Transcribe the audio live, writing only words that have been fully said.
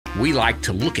We like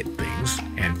to look at things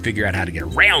and figure out how to get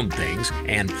around things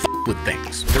and with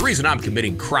things. The reason I'm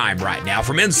committing crime right now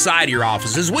from inside your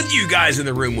offices with you guys in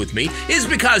the room with me is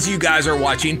because you guys are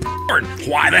watching porn.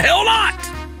 Why the hell not?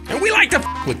 And we like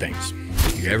to with things.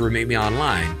 If you ever meet me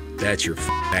online, that's your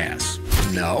ass.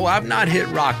 No, I've not hit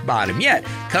rock bottom yet.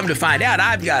 Come to find out,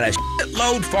 I've got a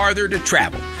shitload farther to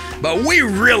travel. But we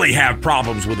really have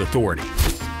problems with authority.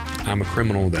 I'm a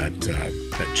criminal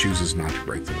that chooses not to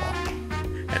break the law.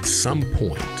 At some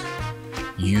point,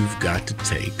 you've got to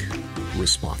take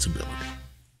responsibility.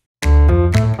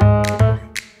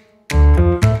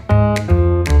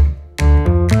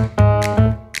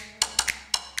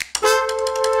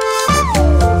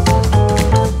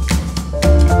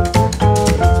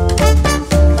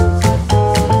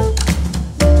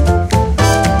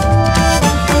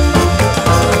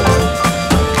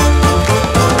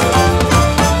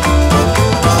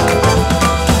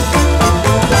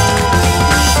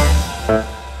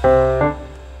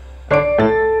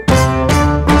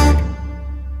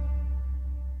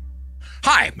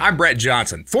 I'm Brett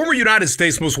Johnson, former United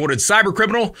States Most Wanted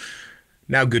Cybercriminal,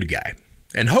 now good guy,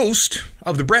 and host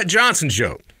of The Brett Johnson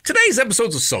Show. Today's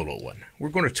episode's a solo one. We're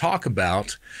going to talk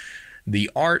about the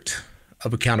art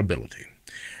of accountability.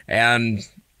 And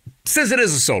since it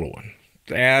is a solo one,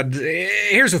 and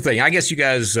here's the thing, I guess you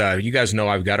guys know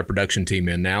I've got a production team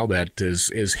in now that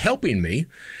is helping me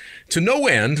to no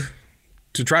end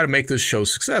to try to make this show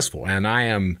successful. And I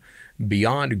am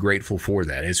beyond grateful for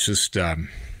that. It's just...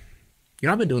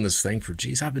 I've been doing this thing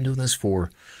I've been doing this for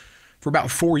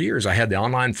about 4 years. I had the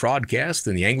Online Fraudcast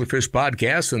and the Anglerfish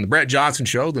Podcast and the Brett Johnson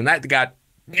Show. Then that got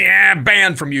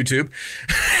banned from YouTube.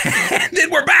 And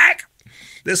then we're back.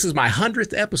 This is my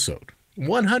 100th episode.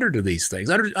 100 of these things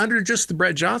under just the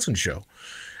Brett Johnson Show.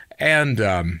 And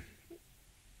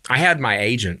I had my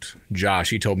agent,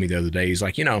 Josh, he told me the other day, he's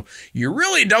like, you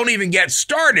really don't even get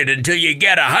started until you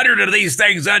get 100 of these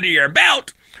things under your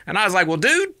belt. And I was like, well,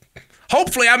 dude,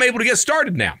 hopefully I'm able to get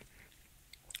started now.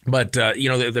 But,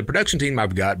 the production team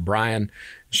I've got, Brian,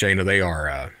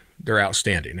 Shayna, they're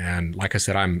outstanding. And like I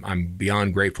said, I'm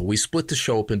beyond grateful. We split the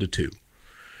show up into two.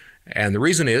 And the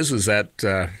reason is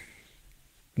that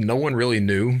no one really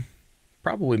knew,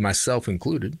 probably myself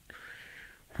included,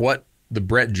 what the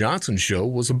Brett Johnson Show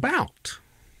was about.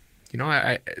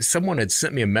 Someone had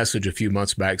sent me a message a few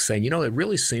months back saying, it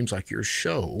really seems like your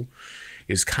show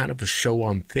is kind of a show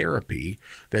on therapy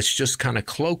that's just kind of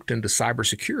cloaked into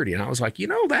cybersecurity. And I was like,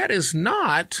 that is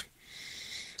not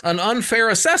an unfair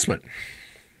assessment.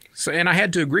 So, and I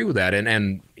had to agree with that.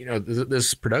 And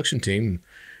this production team,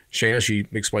 Shayna, she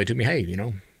explained to me,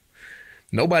 hey,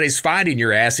 nobody's finding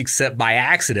your ass except by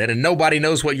accident, and nobody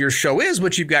knows what your show is,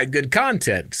 but you've got good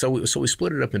content. So we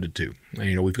split it up into two.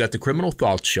 And, we've got the Criminal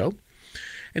Thoughts Show,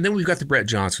 and then we've got the Brett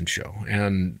Johnson Show.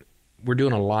 And we're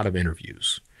doing a lot of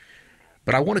interviews.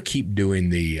 But I want to keep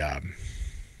doing the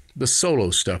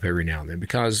solo stuff every now and then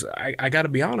because I got to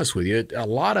be honest with you, a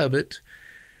lot of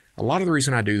the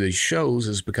reason I do these shows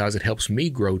is because it helps me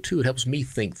grow too. It helps me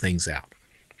think things out.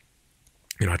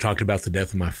 I talked about the death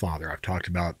of my father. I've talked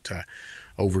about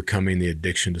overcoming the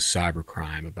addiction to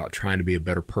cybercrime, about trying to be a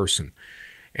better person.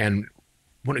 And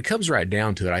when it comes right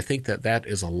down to it, I think that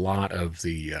is a lot of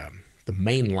the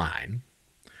main line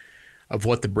of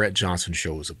what the Brett Johnson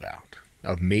Show is about.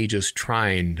 Of me just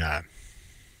trying,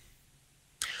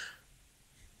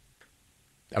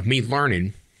 of me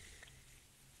learning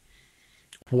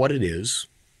what it is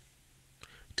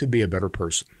to be a better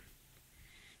person.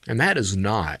 And that is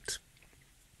not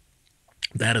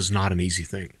an easy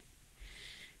thing.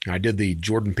 I did the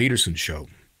Jordan Peterson show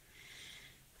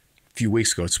a few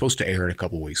weeks ago. It's supposed to air in a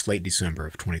couple of weeks. Late December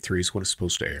of 23 is what it's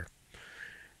supposed to air.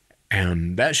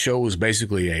 And that show was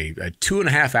basically a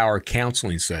 2.5-hour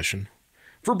counseling session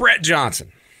for Brett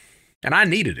Johnson. And I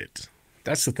needed it.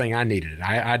 That's the thing, I needed it.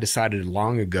 I decided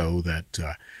long ago that,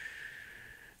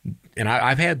 and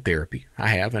I've had therapy. I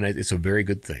have, and it's a very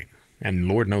good thing. And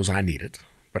Lord knows I need it.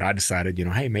 But I decided,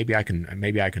 hey, maybe I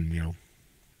can,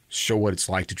 show what it's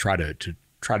like to try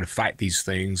to fight these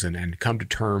things and come to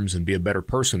terms and be a better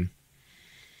person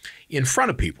in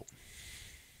front of people.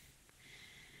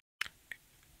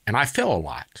 And I fail a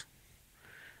lot.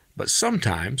 But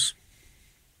sometimes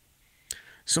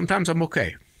I'm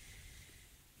okay.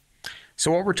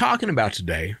 So what we're talking about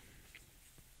today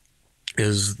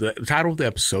is the title of the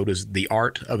episode is The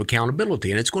Art of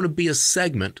Accountability. And it's going to be a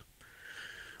segment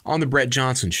on the Brett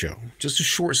Johnson Show. Just a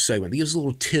short segment. These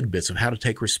little tidbits of how to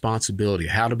take responsibility,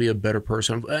 how to be a better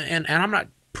person. And I'm not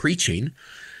preaching.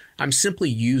 I'm simply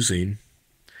using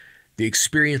the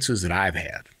experiences that I've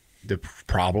had, the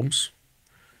problems,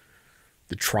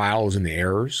 the trials and the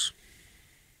errors,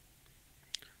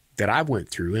 that I went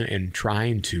through in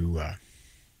trying to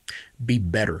be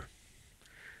better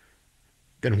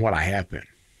than what I have been.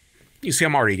 You see,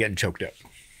 I'm already getting choked up.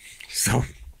 So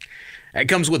that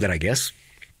comes with it, I guess.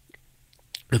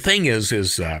 The thing is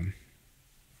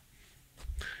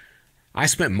I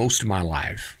spent most of my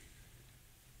life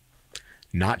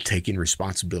not taking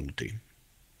responsibility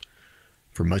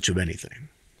for much of anything.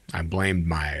 I blamed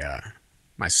my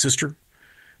sister,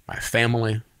 my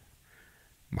family,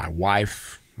 my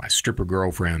wife, my stripper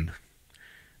girlfriend.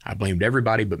 I blamed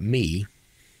everybody but me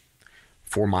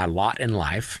for my lot in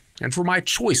life and for my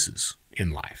choices in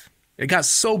life. It got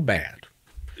so bad.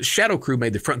 Shadowcrew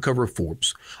made the front cover of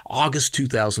Forbes, August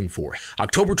 2004.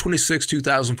 October 26,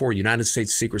 2004, United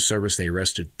States Secret Service, they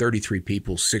arrested 33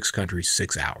 people, 6 countries,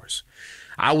 6 hours.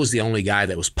 I was the only guy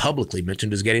that was publicly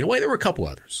mentioned as getting away. There were a couple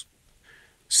others.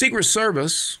 Secret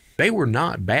Service, they were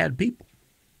not bad people.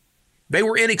 They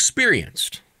were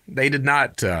inexperienced. They did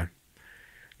not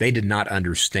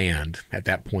understand at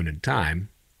that point in time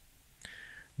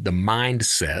the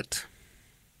mindset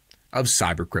of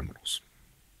cyber criminals.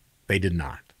 They did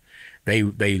not. They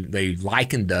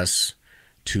likened us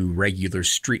to regular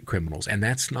street criminals, and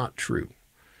that's not true.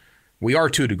 We are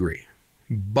to a degree,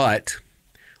 but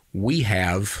we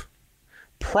have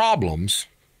problems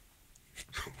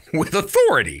with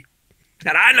authority.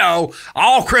 And I know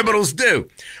all criminals do,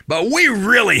 but we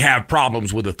really have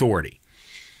problems with authority.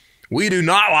 We do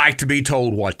not like to be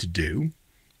told what to do.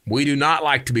 We do not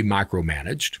like to be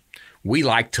micromanaged. We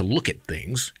like to look at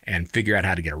things and figure out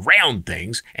how to get around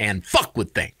things and fuck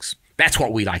with things. That's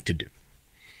what we like to do.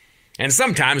 And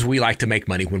sometimes we like to make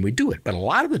money when we do it, but a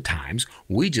lot of the times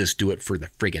we just do it for the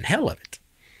friggin' hell of it.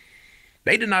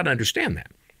 They did not understand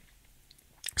that.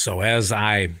 So as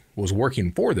I was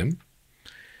working for them,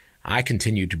 I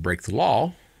continued to break the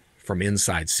law from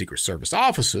inside Secret Service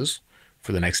offices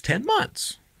for the next 10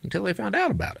 months until they found out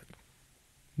about it.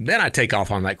 Then I take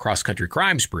off on that cross-country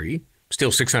crime spree,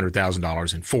 steal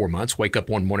 $600,000 in 4 months, wake up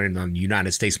one morning on the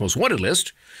United States Most Wanted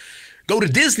list, go to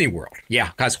Disney World. Yeah,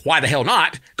 because why the hell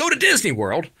not? Go to Disney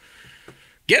World,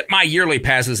 get my yearly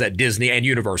passes at Disney and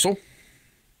Universal,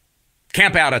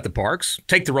 camp out at the parks,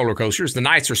 take the roller coasters. The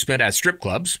nights are spent at strip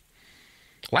clubs.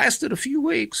 Lasted a few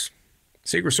weeks.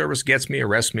 Secret Service gets me,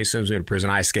 arrests me, sends me to prison.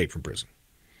 I escape from prison.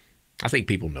 I think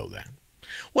people know that.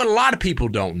 What a lot of people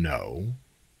don't know,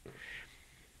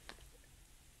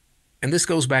 and this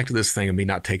goes back to this thing of me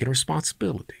not taking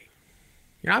responsibility.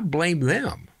 I blame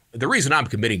them. The reason I'm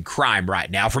committing crime right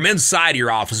now from inside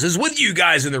your offices with you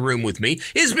guys in the room with me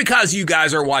is because you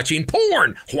guys are watching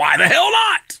porn. Why the hell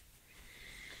not?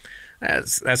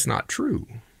 That's not true.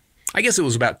 I guess it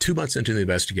was about 2 months into the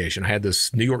investigation. I had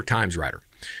this New York Times writer.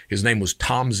 His name was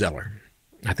Tom Zeller.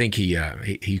 I think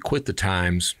he quit the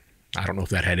Times. I don't know if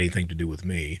that had anything to do with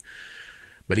me,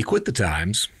 but he quit the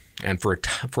Times, and for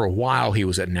a while he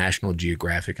was at National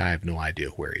Geographic. I have no idea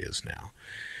where he is now.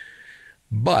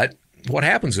 But what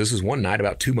happens is one night,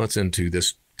 about 2 months into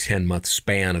this 10-month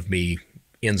span of me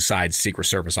inside Secret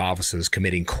Service offices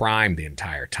committing crime the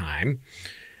entire time,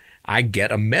 I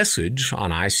get a message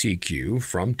on ICQ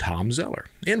from Tom Zeller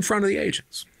in front of the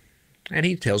agents. And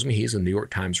he tells me he's a New York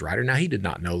Times writer. Now, he did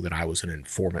not know that I was an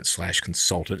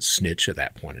informant/consultant snitch at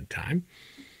that point in time.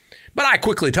 But I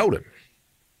quickly told him,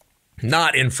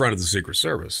 not in front of the Secret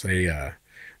Service.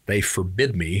 They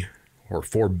forbid me, or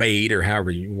forbade, or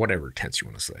whatever tense you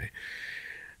want to say,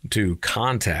 to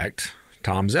contact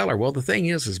Tom Zeller. Well, the thing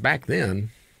is back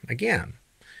then, again,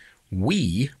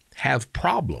 we have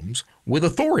problems with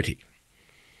authority.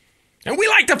 And we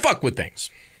like to fuck with things.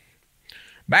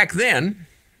 Back then,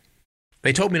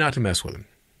 they told me not to mess with him,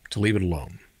 to leave it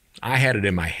alone. I had it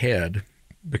in my head,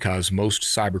 because most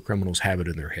cyber criminals have it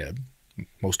in their head.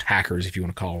 Most hackers, if you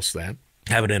want to call us that,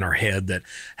 have it in our head that,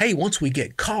 hey, once we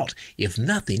get caught, if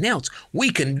nothing else,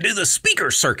 we can do the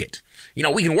speaker circuit.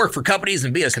 We can work for companies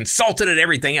and be a consultant and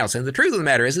everything else. And the truth of the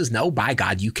matter is no, by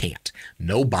God, you can't.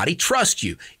 Nobody trusts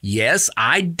you. Yes,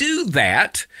 I do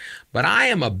that, but I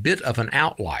am a bit of an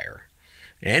outlier.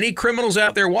 Any criminals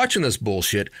out there watching this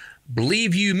bullshit,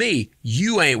 believe you me,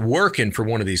 you ain't working for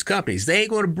one of these companies. They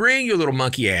ain't going to bring your little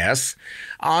monkey ass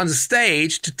on the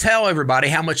stage to tell everybody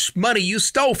how much money you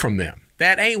stole from them.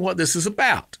 That ain't what this is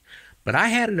about. But I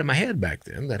had it in my head back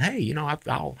then that, hey,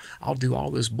 I'll do all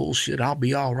this bullshit. I'll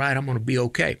be all right. I'm going to be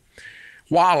okay.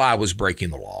 While I was breaking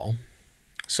the law.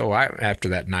 So after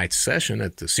that night's session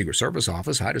at the Secret Service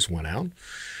office, I just went out,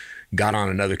 got on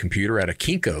another computer at a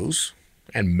Kinko's,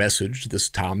 and messaged this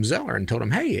Tom Zeller and told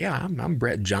him, hey, yeah, I'm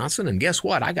Brett Johnson, and guess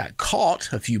what? I got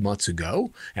caught a few months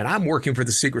ago, and I'm working for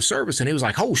the Secret Service. And he was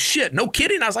like, oh, shit, no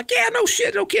kidding? I was like, yeah, no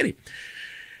shit, no kidding.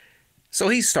 So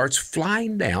he starts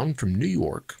flying down from New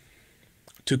York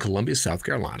to Columbia, South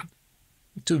Carolina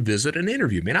to visit and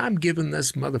interview me. And I'm giving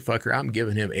this motherfucker, I'm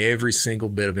giving him every single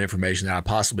bit of information that I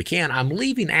possibly can. I'm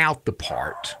leaving out the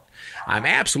part. I'm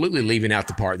absolutely leaving out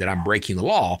the part that I'm breaking the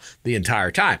law the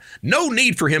entire time. No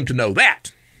need for him to know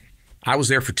that. I was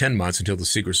there for 10 months until the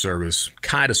Secret Service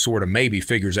kind of, sort of, maybe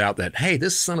figures out that, hey,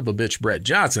 this son of a bitch, Brett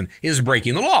Johnson, is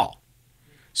breaking the law.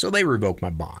 So they revoke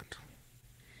my bond.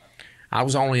 I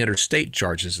was only under state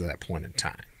charges at that point in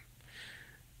time.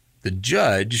 The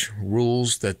judge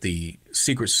rules that the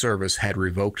Secret Service had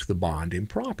revoked the bond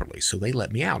improperly, so they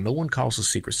let me out. No one calls the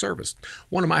Secret Service.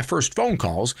 One of my first phone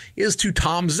calls is to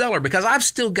Tom Zeller, because I've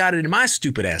still got it in my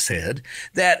stupid ass head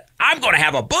that I'm going to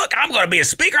have a book, I'm going to be a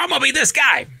speaker, I'm going to be this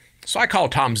guy. So I call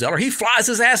Tom Zeller. He flies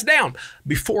his ass down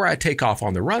before I take off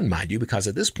on the run, mind you, because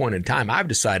at this point in time, I've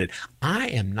decided I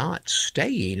am not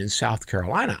staying in South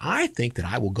Carolina. I think that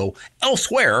I will go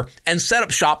elsewhere and set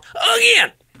up shop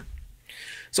again.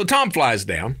 So Tom flies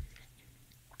down,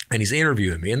 and he's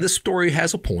interviewing me, and this story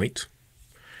has a point.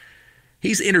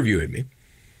 He's interviewing me,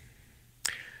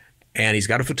 and he's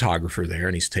got a photographer there,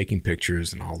 and he's taking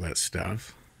pictures and all that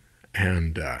stuff.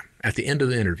 And at the end of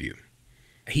the interview,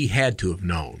 he had to have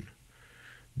known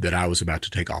that I was about to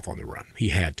take off on the run. He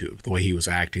had to, the way he was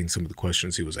acting, some of the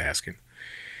questions he was asking.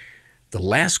 The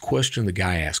last question the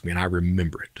guy asked me, and I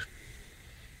remember it,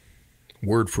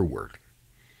 word for word.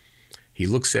 He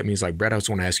looks at me, he's like, Brett, I just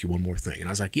want to ask you one more thing. And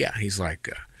I was like, yeah. He's like,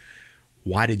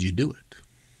 why did you do it?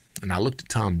 And I looked at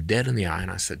Tom dead in the eye,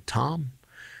 and I said, Tom,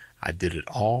 I did it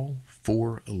all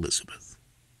for Elizabeth.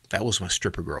 That was my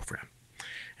stripper girlfriend.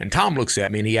 And Tom looks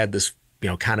at me, and he had this,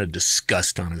 kind of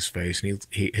disgust on his face. And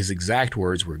his exact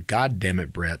words were, God damn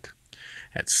it, Brett,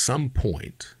 at some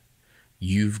point,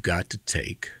 you've got to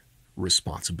take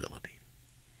responsibility.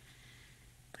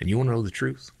 And you want to know the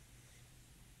truth?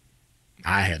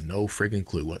 I had no friggin'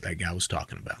 clue what that guy was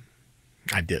talking about.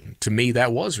 I didn't. To me,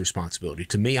 that was responsibility.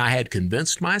 To me, I had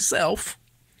convinced myself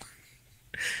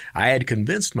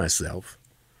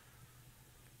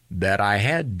that I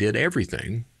had did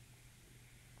everything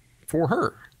for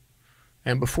her.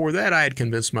 And before that, I had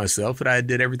convinced myself that I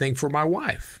did everything for my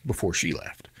wife before she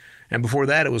left. And before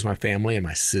that, it was my family and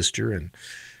my sister and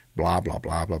blah, blah,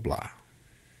 blah, blah, blah.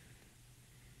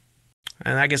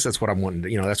 And I guess that's what I'm wanting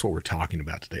to, that's what we're talking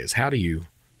about today, is how do you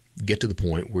get to the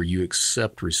point where you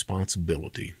accept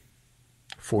responsibility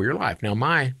for your life? Now,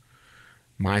 my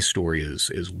story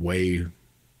is way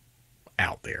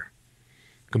out there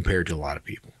compared to a lot of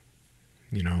people.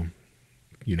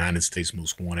 United States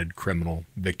most wanted criminal,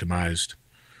 victimized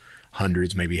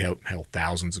hundreds, maybe hell,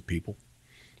 thousands of people,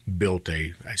 built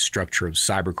a structure of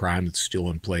cybercrime that's still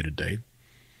in play today.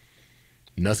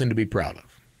 Nothing to be proud of.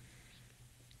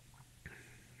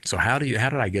 So how did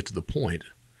I get to the point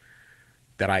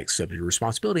that I accepted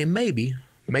responsibility? And maybe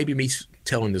me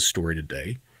telling this story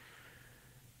today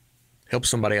helps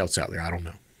somebody else out there. I don't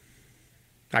know.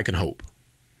 I can hope,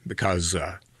 because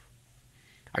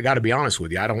I got to be honest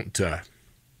with you.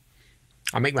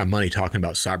 I make my money talking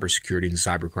about cybersecurity and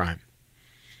cybercrime.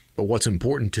 But what's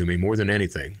important to me more than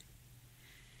anything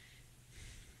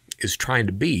is trying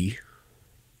to be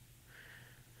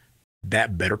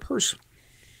that better person.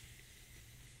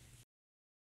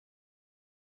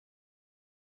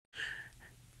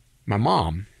 My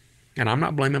mom, and I'm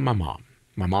not blaming my mom.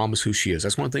 My mom is who she is.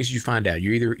 That's one of the things you find out.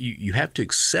 You have to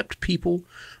accept people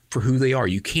for who they are.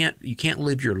 You can't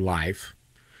live your life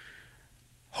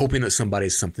hoping that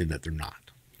somebody's something that they're not.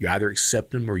 You either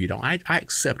accept them or you don't. I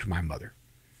accept my mother.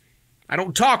 I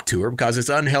don't talk to her because it's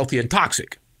unhealthy and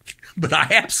toxic, but I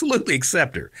absolutely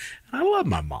accept her. I love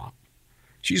my mom.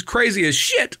 She's crazy as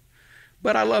shit,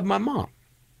 but I love my mom.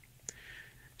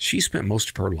 She spent most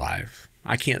of her life,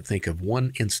 I can't think of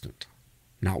one instant,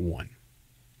 not one,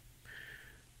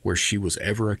 where she was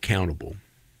ever accountable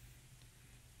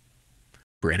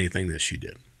for anything that she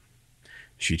did.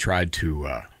 She tried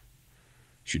to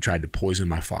poison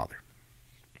my father.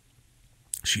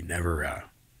 She never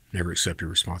accepted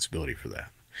responsibility for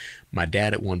that. My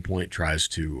dad at one point tries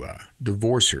to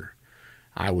divorce her.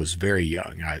 I was very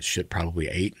young. I was probably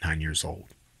 8, 9 years old.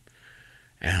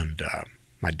 And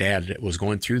my dad was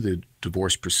going through the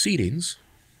divorce proceedings,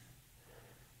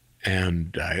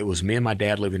 and it was me and my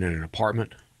dad living in an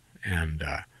apartment, and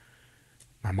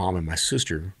my mom and my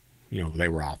sister, they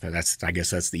were off. I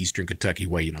guess that's the Eastern Kentucky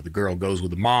way. The girl goes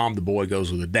with the mom, the boy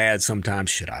goes with the dad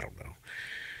sometimes. Shit, I don't know.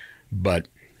 But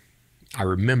I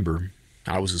remember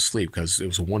I was asleep because it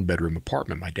was a one-bedroom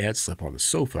apartment. My dad slept on the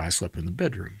sofa. I slept in the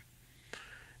bedroom.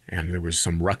 And there was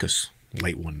some ruckus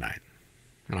late one night.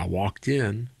 And I walked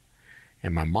in,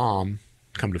 and my mom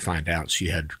Come to find out, she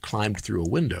had climbed through a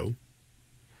window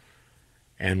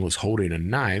and was holding a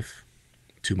knife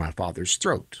to my father's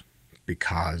throat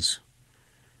because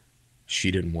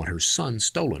she didn't want her son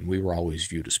stolen. We were always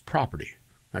viewed as property.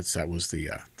 That was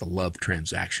the love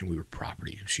transaction. We were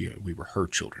property. We were her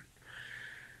children.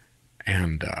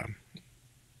 And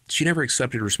she never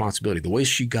accepted responsibility. The way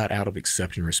she got out of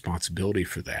accepting responsibility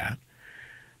for that,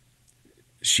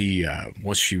 she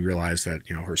once she realized that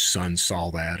her son saw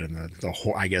that and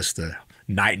I guess the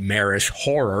nightmarish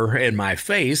horror in my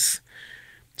face,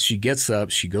 she gets up,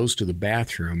 she goes to the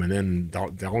bathroom, and then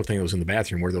the only thing that was in the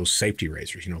bathroom were those safety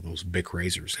razors, those Bic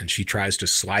razors, and she tries to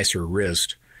slice her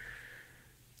wrist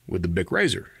with the Bic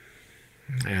razor,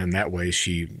 and that way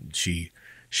she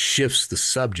shifts the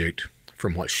subject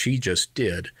from what she just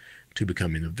did to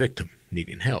becoming a victim,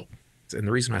 needing help. And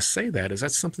the reason I say that is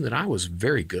that's something that I was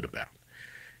very good about.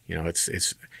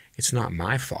 It's not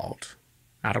my fault.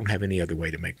 I don't have any other way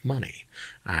to make money.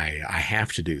 I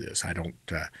have to do this. I don't.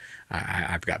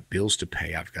 I've got bills to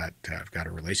pay. I've got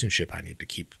a relationship I need to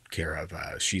keep care of.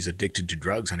 She's addicted to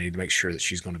drugs. I need to make sure that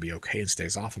she's going to be okay and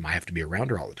stays off them. I have to be around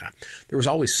her all the time. There was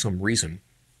always some reason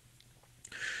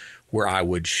where I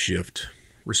would shift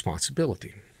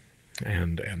responsibility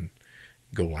and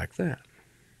go like that.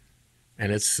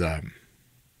 And it's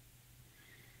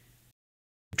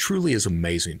truly is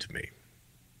amazing to me.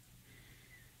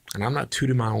 And I'm not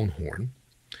tooting my own horn,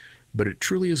 but it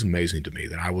truly is amazing to me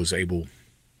that I was able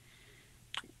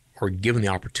or given the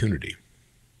opportunity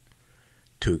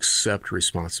to accept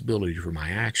responsibility for my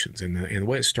actions. And the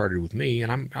way it started with me,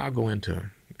 and I'll go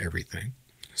into everything.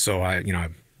 So I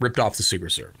ripped off the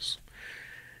Secret Service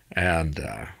and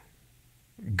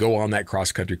go on that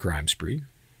cross-country crime spree,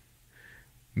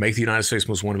 make the United States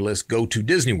Most Wanted list, go to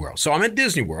Disney World. So I'm at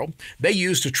Disney World. They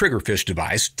used a triggerfish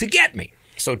device to get me.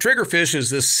 So triggerfish is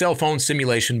this cell phone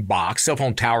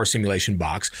tower simulation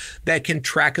box that can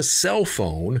track a cell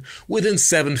phone within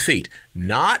 7 feet.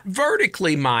 Not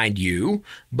vertically, mind you,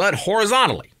 but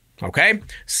horizontally, okay?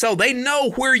 So they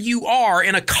know where you are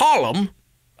in a column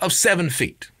of 7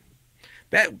 feet.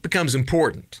 That becomes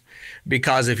important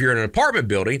because if you're in an apartment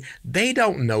building, they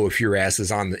don't know if your ass is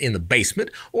in the basement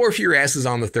or if your ass is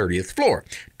on the 30th floor.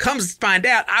 Comes to find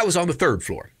out, I was on the 3rd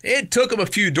floor. It took them a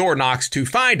few door knocks to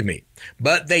find me,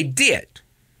 but they did.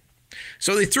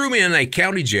 So they threw me in a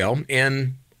county jail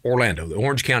in Orlando, the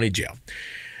Orange County Jail.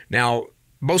 Now,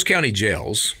 most county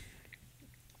jails,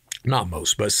 not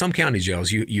most, but some county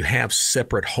jails, you have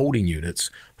separate holding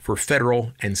units for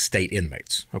federal and state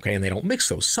inmates, okay? And they don't mix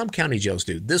those. Some county jails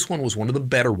do. This one was one of the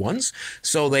better ones,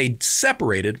 so they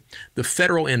separated the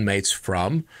federal inmates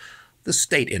from the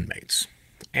state inmates.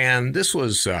 And this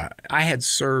was, I had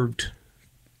served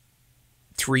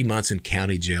 3 months in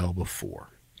county jail before.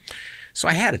 So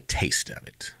I had a taste of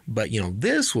it. But,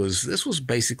 this was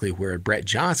basically where Brett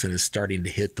Johnson is starting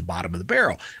to hit the bottom of the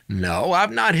barrel. No,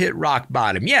 I've not hit rock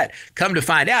bottom yet. Come to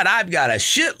find out, I've got a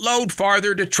shitload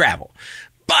farther to travel.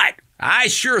 But I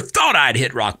sure thought I'd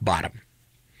hit rock bottom.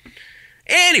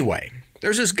 Anyway,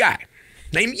 there's this guy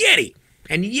named Yeti.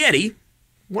 And Yeti,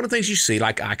 one of the things you see,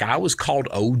 like I was called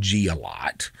OG a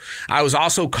lot. I was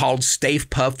also called Stay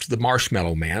Puft the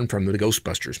Marshmallow Man from the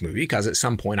Ghostbusters movie because at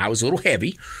some point I was a little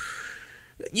heavy.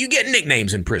 You get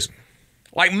nicknames in prison.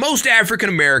 Like most African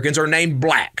Americans are named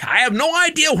Black. I have no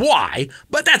idea why,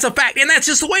 but that's a fact, and that's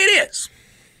just the way it is.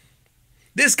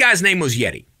 This guy's name was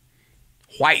Yeti.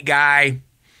 White guy,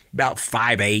 about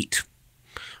 5'8",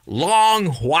 long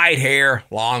white hair,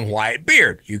 long white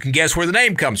beard. You can guess where the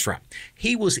name comes from.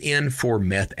 He was in for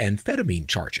methamphetamine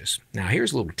charges. Now,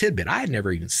 here's a little tidbit. I had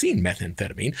never even seen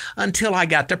methamphetamine until I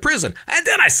got to prison, and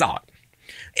then I saw it.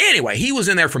 Anyway, he was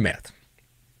in there for meth.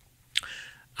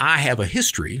 I have a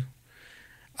history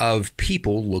of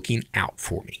people looking out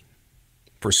for me.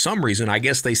 For some reason, I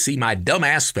guess they see my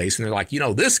dumbass face, and they're like,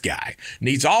 this guy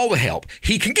needs all the help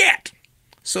he can get.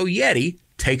 So Yeti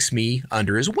takes me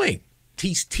under his wing.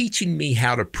 He's teaching me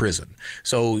how to prison.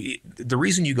 So the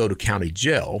reason you go to county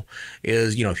jail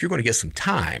is, if you're going to get some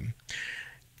time,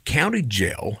 county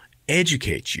jail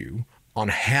educates you on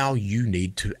how you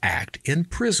need to act in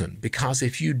prison. Because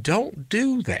if you don't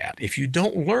do that, if you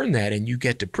don't learn that and you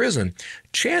get to prison,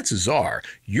 chances are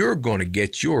you're going to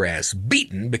get your ass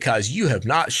beaten because you have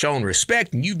not shown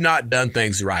respect and you've not done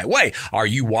things the right way. Are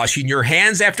you washing your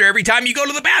hands after every time you go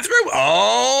to the bathroom?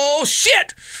 Oh,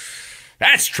 shit.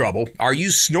 That's trouble. Are you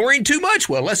snoring too much?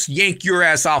 Well, let's yank your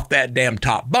ass off that damn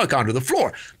top bunk onto the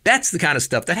floor. That's the kind of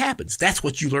stuff that happens. That's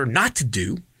what you learn not to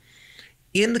do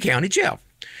in the county jail.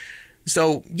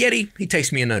 So Yeti, he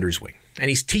takes me in under his wing, and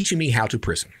he's teaching me how to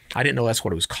prison. I didn't know that's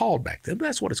what it was called back then, but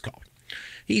that's what it's called.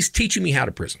 He's teaching me how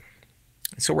to prison.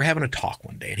 So we're having a talk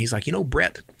one day, and he's like, you know,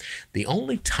 Brett, the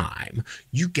only time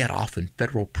you get off in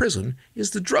federal prison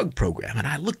is the drug program. And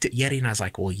I looked at Yeti, and I was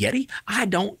like, well, Yeti, I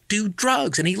don't do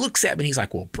drugs. And he looks at me, and he's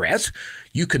like, well, Brett,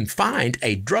 you can find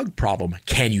a drug problem,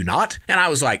 can you not? And I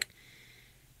was like,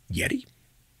 Yeti,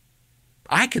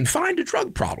 I can find a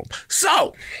drug problem.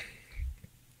 So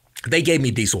they gave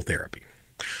me diesel therapy.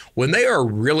 When they are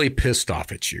really pissed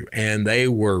off at you, and they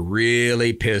were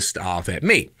really pissed off at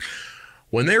me,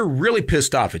 when they're really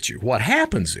pissed off at you, what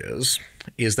happens is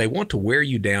they want to wear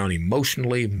you down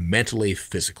emotionally, mentally,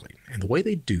 physically. And the way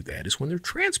they do that is when they're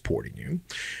transporting you,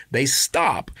 they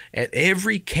stop at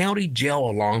every county jail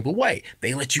along the way.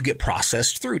 They let you get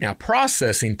processed through. Now,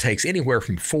 processing takes anywhere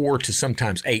from 4 to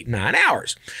sometimes 8, 9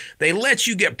 hours. They let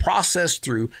you get processed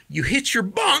through. You hit your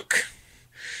bunk.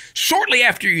 Shortly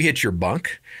after you hit your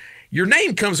bunk, your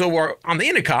name comes over on the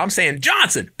intercom saying,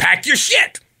 Johnson, pack your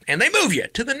shit. And they move you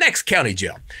to the next county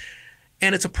jail.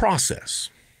 And it's a process.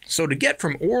 So to get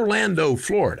from Orlando,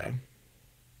 Florida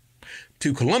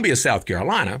to Columbia, South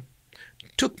Carolina,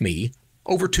 took me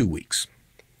over 2 weeks.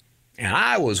 And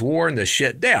I was worn the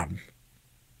shit down.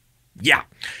 Yeah.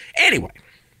 Anyway,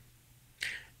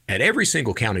 at every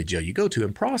single county jail you go to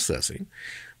in processing,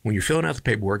 when you're filling out the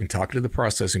paperwork and talking to the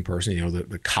processing person, you know,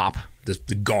 the cop, the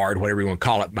guard, whatever you want to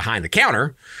call it, behind the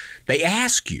counter, they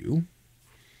ask you,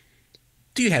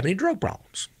 do you have any drug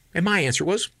problems? And my answer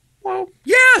was, well,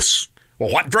 yes.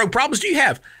 Well, what drug problems do you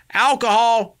have?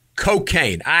 Alcohol,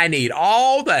 cocaine. I need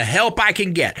all the help I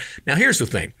can get. Now, here's the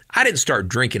thing. I didn't start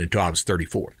drinking until I was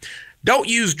 34. Don't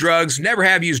use drugs, never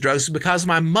have used drugs because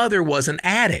my mother was an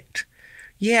addict.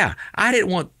 Yeah, I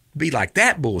didn't want to be like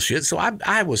that bullshit, so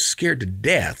I was scared to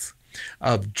death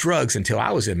of drugs until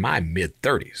I was in my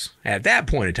mid-30s. At that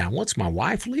point in time, once my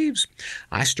wife leaves,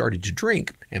 I started to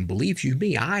drink. And believe you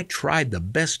me, I tried the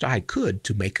best I could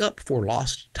to make up for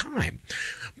lost time.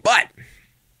 But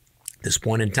at this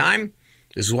point in time,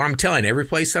 this is what I'm telling every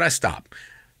place that I stop.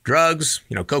 Drugs,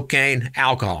 you know, cocaine,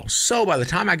 alcohol. So by the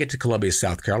time I get to Columbia,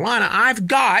 South Carolina, I've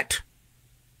got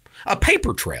a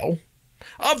paper trail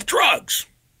of drugs.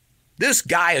 This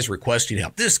guy is requesting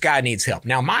help. This guy needs help.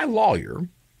 Now, my lawyer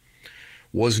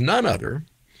was none other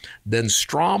than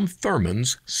Strom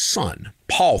Thurmond's son,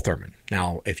 Paul Thurmond.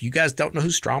 Now, if you guys don't know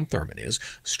who Strom Thurmond is,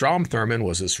 Strom Thurmond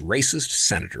was this racist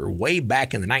senator way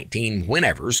back in the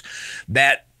 19-whenevers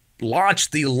that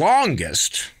launched the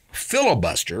longest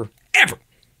filibuster ever.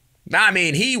 I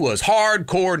mean, he was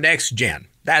hardcore next gen.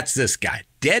 That's this guy.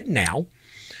 Dead now.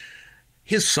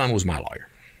 His son was my lawyer.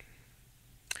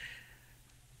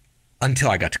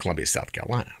 Until I got to Columbia, South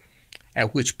Carolina,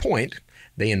 at which point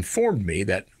they informed me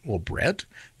that, well, Brett,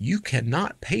 you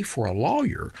cannot pay for a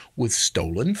lawyer with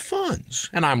stolen funds.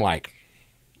 And I'm like,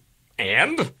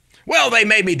 and? Well, they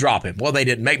made me drop him. Well, they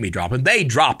didn't make me drop him. They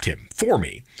dropped him for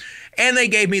me. And they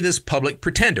gave me this public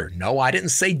pretender. No, I didn't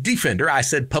say defender. I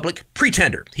said public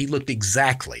pretender. He looked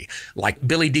exactly like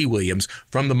Billy D. Williams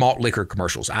from the malt liquor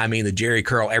commercials. I mean, the Jerry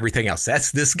curl, everything else.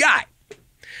 That's this guy.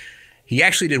 He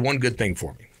actually did one good thing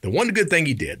for me. The one good thing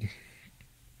he did,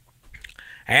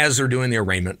 as they're doing the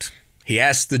arraignment, he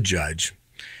asked the judge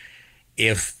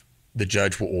if the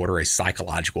judge will order a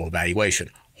psychological evaluation.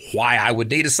 Why I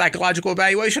would need a psychological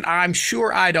evaluation, I'm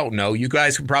sure I don't know. You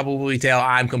guys can probably tell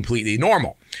I'm completely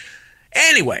normal.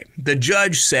 Anyway, the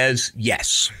judge says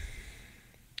yes.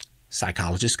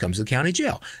 Psychologist comes to the county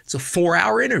jail. It's a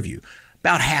 4-hour interview.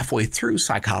 About halfway through,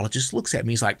 psychologist looks at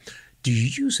me. He's like, do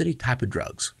you use any type of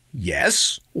drugs?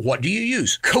 Yes. What do you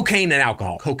use? Cocaine and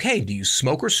alcohol. Cocaine. Do you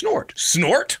smoke or snort?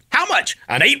 Snort? How much?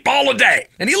 An 8-ball a day.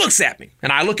 And he looks at me,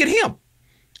 and I look at him,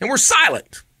 and we're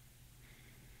silent.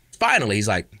 Finally, he's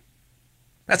like,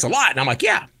 that's a lot. And I'm like,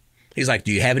 yeah. He's like,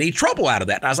 do you have any trouble out of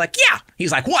that? And I was like, yeah.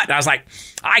 He's like, what? And I was like,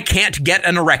 I can't get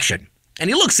an erection. And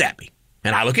he looks at me,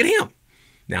 and I look at him.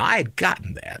 Now, I had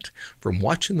gotten that from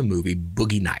watching the movie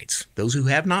Boogie Nights. Those who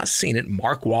have not seen it,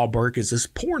 Mark Wahlberg is this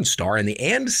porn star. In the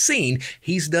end scene,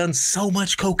 he's done so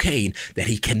much cocaine that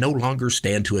he can no longer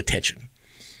stand to attention.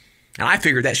 And I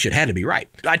figured that shit had to be right.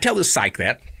 I tell this psych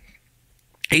that.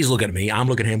 He's looking at me. I'm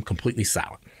looking at him, completely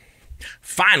silent.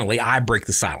 Finally, I break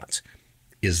the silence.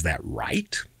 Is that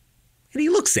right? And he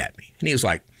looks at me, and he was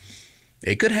like,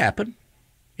 it could happen.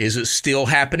 Is it still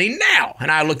happening now? And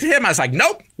I looked at him. I was like,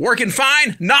 nope, working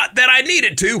fine. Not that I need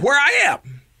it to where I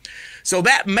am. So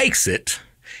that makes it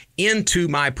into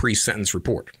my pre-sentence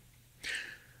report.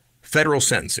 Federal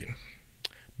sentencing.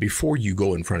 Before you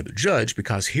go in front of the judge,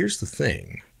 because here's the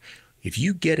thing. If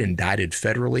you get indicted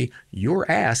federally, your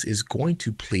ass is going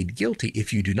to plead guilty.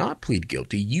 If you do not plead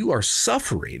guilty, you are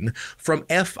suffering from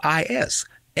FIS.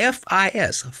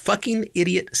 FIS, fucking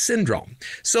idiot syndrome.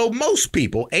 So most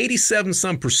people, 87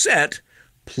 some percent,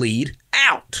 plead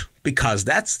out because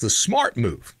that's the smart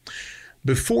move.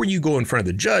 Before you go in front of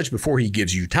the judge, before he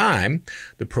gives you time,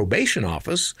 the probation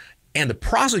office and the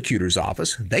prosecutor's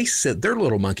office, they sit their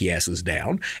little monkey asses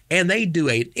down and they do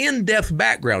an in-depth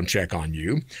background check on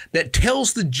you that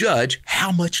tells the judge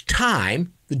how much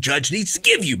time the judge needs to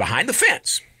give you behind the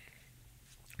fence.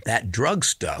 That drug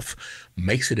stuff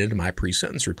makes it into my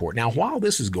pre-sentence report. Now, while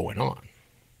this is going on,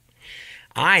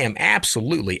 I am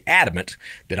absolutely adamant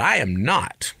that I am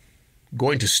not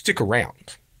going to stick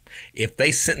around if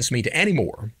they sentence me to any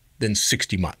more than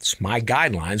 60 months. My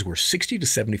guidelines were 60 to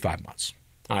 75 months.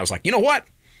 And I was like, you know what?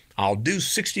 I'll do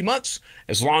 60 months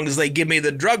as long as they give me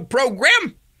the drug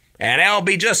program, and I'll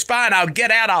be just fine. I'll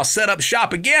get out, I'll set up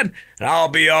shop again, and I'll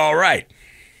be all right.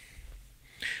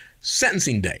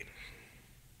 Sentencing day.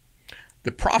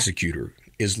 The prosecutor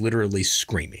is literally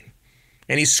screaming.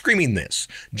 And he's screaming this: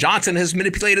 Johnson has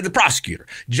manipulated the prosecutor.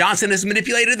 Johnson has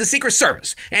manipulated the Secret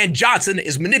Service. And Johnson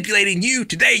is manipulating you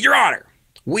today, Your Honor.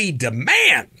 We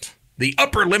demand the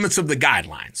upper limits of the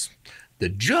guidelines. The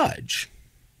judge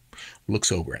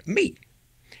looks over at me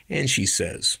and she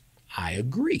says, I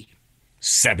agree.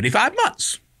 75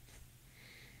 months.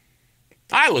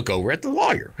 I look over at the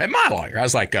lawyer, at my lawyer. I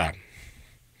was like, can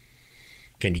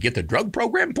you get the drug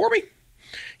program for me?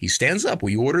 He stands up.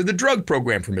 Will you order the drug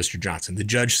program for Mr. Johnson? The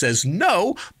judge says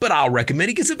no, but I'll recommend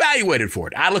he gets evaluated for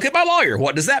it. I look at my lawyer.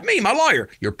 What does that mean? My lawyer,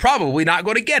 you're probably not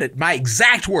going to get it. My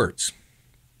exact words.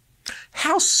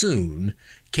 How soon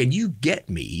can you get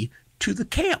me to the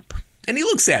camp? And he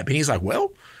looks at me and he's like,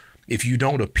 well, if you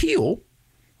don't appeal,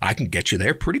 I can get you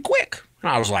there pretty quick.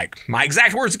 And I was like, my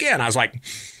exact words again. I was like,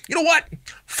 you know what?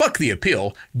 Fuck the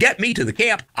appeal. Get me to the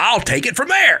camp. I'll take it from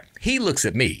there. He looks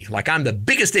at me like I'm the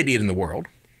biggest idiot in the world.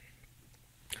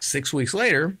 6 weeks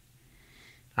later,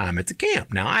 I'm at the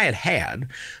camp. Now, I had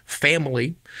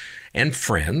family and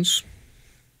friends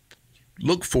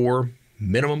look for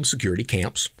minimum security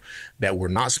camps that were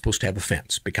not supposed to have a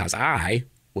fence because I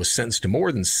was sentenced to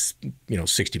more than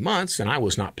 60 months and I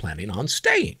was not planning on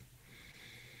staying.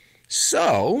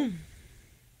 So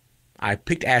I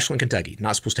picked Ashland, Kentucky,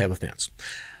 not supposed to have a fence.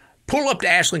 Pull up to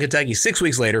Ashland, Kentucky 6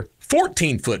 weeks later,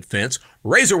 14-foot fence,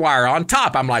 razor wire on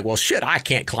top. I'm like, well, shit, I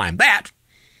can't climb that.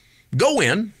 Go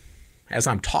in. As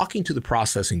I'm talking to the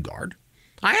processing guard,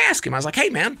 I ask him, I was like, hey,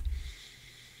 man,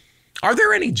 are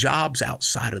there any jobs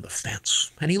outside of the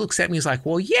fence? And he looks at me, he's like,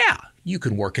 well, yeah, you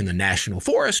can work in the National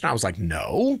Forest. And I was like,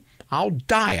 no, I'll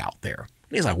die out there.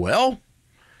 And he's like, well,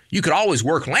 you could always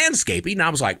work landscaping. And I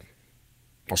was like,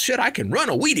 well, shit, I can run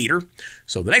a weed eater.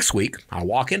 So the next week, I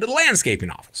walk into the landscaping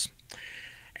office.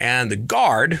 And the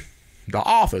guard, the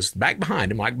office, back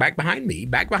behind him, like back behind me,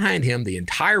 back behind him, the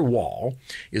entire wall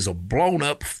is a blown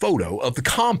up photo of the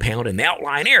compound in the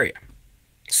outline area.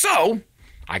 So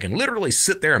I can literally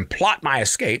sit there and plot my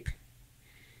escape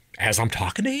as I'm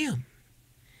talking to him.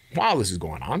 While this is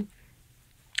going on,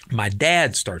 my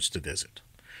dad starts to visit.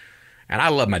 And I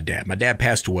love my dad. My dad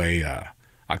passed away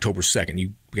October 2nd.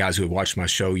 You guys who have watched my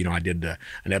show, you know I did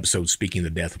an episode speaking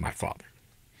of the death of my father.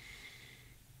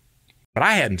 But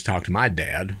I hadn't talked to my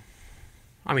dad.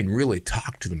 I mean, really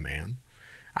talked to the man.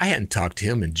 I hadn't talked to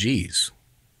him in, 20-some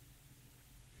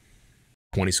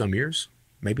years,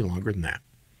 maybe longer than that.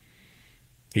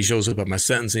 He shows up at my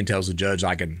sentencing, tells the judge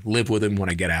I can live with him when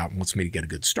I get out and wants me to get a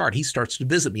good start. He starts to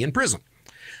visit me in prison.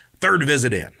 Third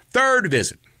visit in. Third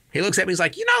visit. He looks at me, he's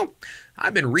like,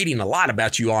 I've been reading a lot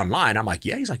about you online. I'm like,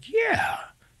 yeah. He's like, yeah.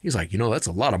 He's like, that's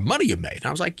a lot of money you made. And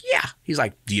I was like, yeah. He's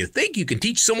like, do you think you can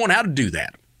teach someone how to do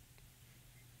that?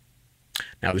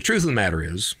 Now, the truth of the matter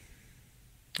is,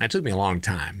 it took me a long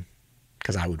time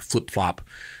because I would flip-flop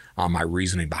on my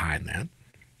reasoning behind that.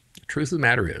 The truth of the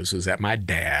matter is that my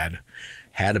dad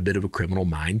had a bit of a criminal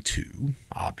mind too,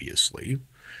 obviously.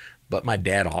 But my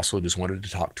dad also just wanted to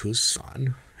talk to his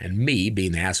son. And me,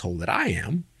 being the asshole that I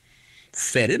am,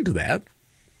 fed into that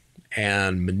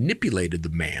and manipulated the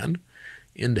man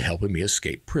into helping me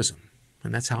escape prison.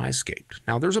 And that's how I escaped.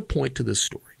 Now, there's a point to this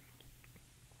story.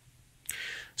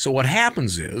 So what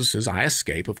happens is I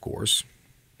escape, of course.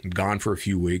 I'm gone for a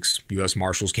few weeks. U.S.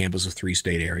 Marshals campus, a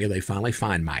 3-state area. They finally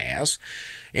find my ass.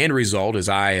 End result is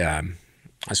I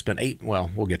spent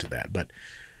we'll get to that, but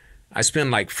I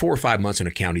spent like 4 or 5 months in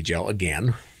a county jail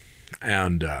again.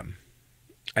 And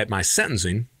at my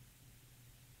sentencing,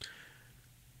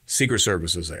 Secret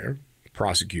Service is there,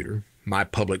 prosecutor, my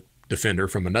public defender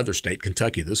from another state,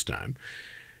 Kentucky this time.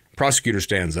 Prosecutor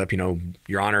stands up,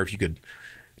 Your Honor, if you could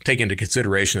take into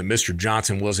consideration that Mr.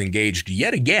 Johnson was engaged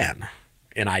yet again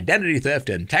in identity theft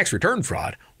and tax return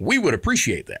fraud, we would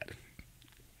appreciate that.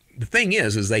 the thing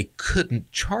is they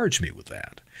couldn't charge me with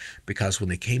that because when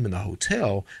they came in the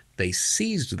hotel, they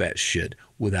seized that shit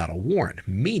without a warrant,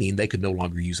 meaning they could no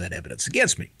longer use that evidence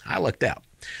against me. I lucked out.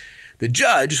 The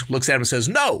judge looks at him and says,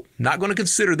 no, not going to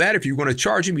consider that. If you're going to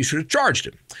charge him, you should have charged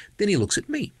him. Then he looks at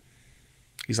me.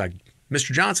 He's like,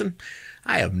 Mr. Johnson,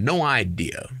 I have no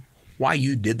idea why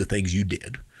you did the things you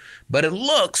did, but it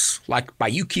looks like by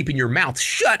you keeping your mouth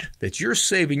shut that you're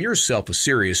saving yourself a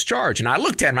serious charge. And I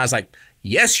looked at him and I was like,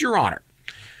 yes, Your Honor.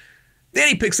 Then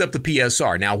he picks up the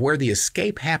PSR. Now, where the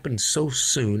escape happened so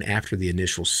soon after the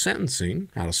initial sentencing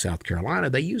out of South Carolina,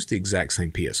 they used the exact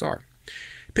same PSR.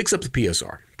 He picks up the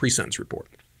PSR, pre-sentence report.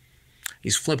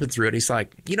 He's flipping through it. He's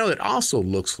like, you know, it also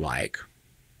looks like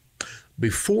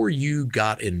before you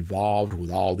got involved with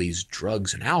all these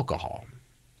drugs and alcohol,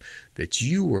 that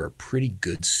you were a pretty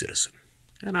good citizen.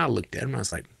 And I looked at him and I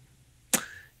was like,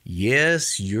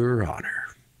 yes, Your Honor.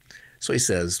 So he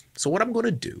says, so what I'm going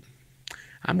to do,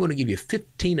 I'm going to give you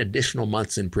 15 additional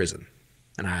months in prison.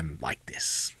 And I'm like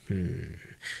this.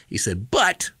 He said,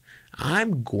 but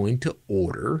I'm going to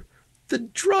order the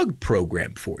drug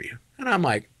program for you. And I'm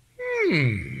like,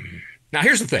 Now,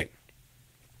 here's the thing.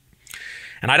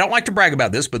 And I don't like to brag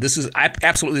about this, but this is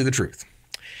absolutely the truth.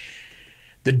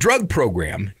 The drug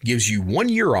program gives you 1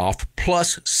 year off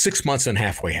plus 6 months in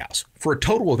halfway house for a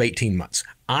total of 18 months.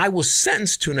 I was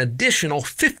sentenced to an additional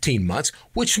 15 months,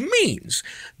 which means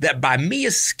that by me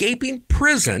escaping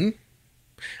prison,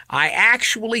 I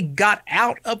actually got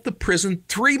out of the prison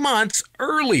 3 months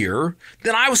earlier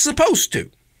than I was supposed to.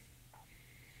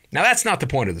 Now, that's not the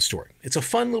point of the story. It's a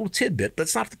fun little tidbit, but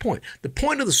it's not the point. The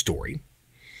point of the story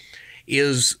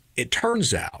is it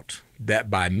turns out that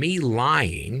by me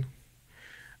lying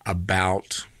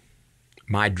about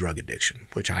my drug addiction,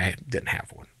 which I didn't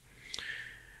have one,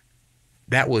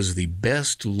 that was the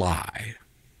best lie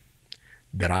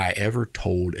that I ever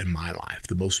told in my life,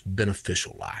 the most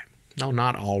beneficial lie. No,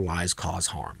 not all lies cause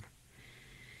harm,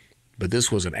 but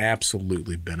this was an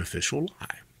absolutely beneficial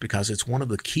lie because it's one of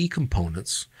the key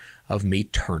components of me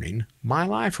turning my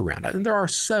life around. And there are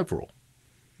several.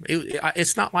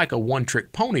 It's not like a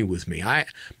one-trick pony with me.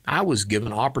 I was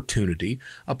given opportunity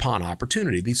upon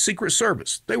opportunity. The Secret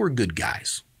Service, they were good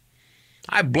guys.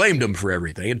 I blamed them for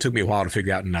everything. It took me a while to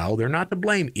figure out, no, they're not to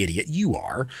blame, idiot. You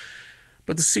are.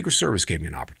 But the Secret Service gave me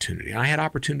an opportunity. I had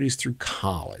opportunities through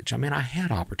college. I mean, I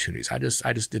had opportunities. I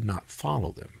just did not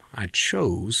follow them. I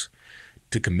chose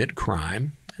to commit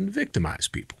crime and victimize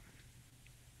people.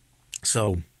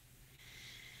 So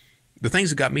the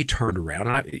things that got me turned around,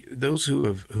 and those who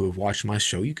have watched my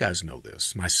show, you guys know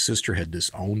this. My sister had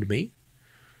disowned me,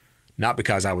 not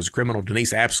because I was a criminal.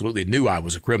 Denise absolutely knew I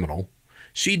was a criminal.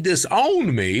 She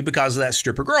disowned me because of that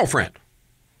stripper girlfriend.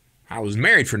 I was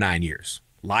married for 9 years,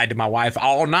 lied to my wife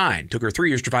all 9. Took her 3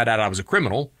 years to find out I was a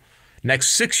criminal.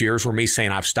 Next 6 years were me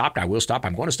saying I've stopped, I will stop,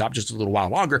 I'm going to stop just a little while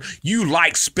longer. You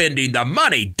like spending the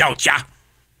money, don't ya?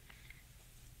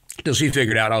 Till she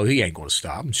figured out, oh, he ain't going to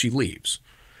stop, and she leaves.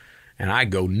 And I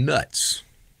go nuts.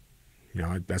 You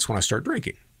know, that's when I start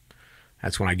drinking.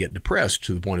 That's when I get depressed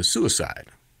to the point of suicide.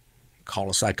 Call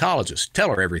a psychologist, tell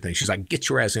her everything. She's like, get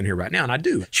your ass in here right now. And I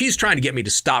do. She's trying to get me to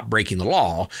stop breaking the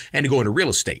law and to go into real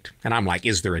estate. And I'm like,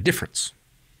 is there a difference?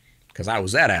 Because I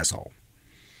was that asshole.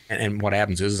 And what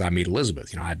happens is I meet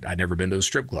Elizabeth. You know, I'd never been to a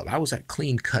strip club. I was that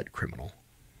clean-cut criminal.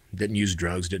 Didn't use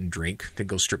drugs, didn't drink, didn't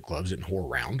go to strip clubs, didn't whore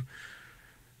around.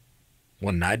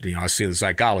 One night, you know, I see the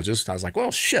psychologist. I was like,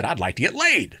 well, shit, I'd like to get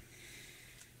laid.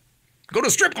 Go to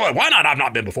a strip club. Why not? I've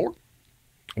not been before.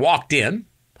 Walked in.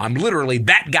 I'm literally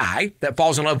that guy that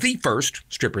falls in love with the first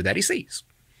stripper that he sees.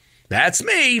 That's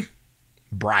me.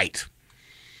 Bright.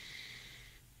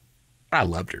 I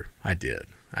loved her. I did.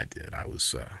 I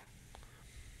was,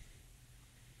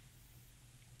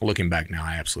 looking back now,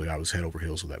 I was head over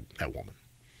heels with that woman.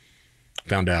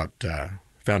 Found out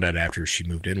after she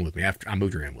moved in with me, after I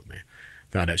moved her in with me.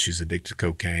 Found out she's addicted to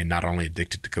cocaine, not only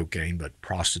addicted to cocaine, but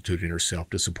prostituting herself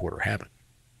to support her habit.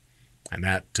 And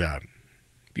that,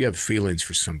 if you have feelings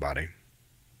for somebody,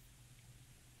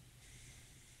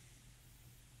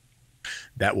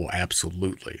 that will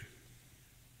absolutely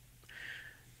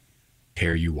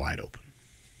tear you wide open.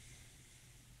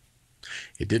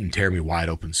 It didn't tear me wide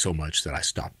open so much that I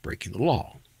stopped breaking the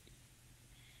law.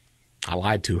 I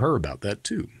lied to her about that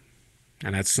too.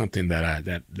 And that's something that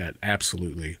that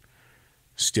absolutely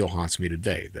still haunts me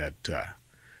today,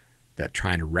 that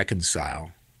trying to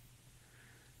reconcile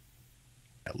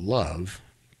that love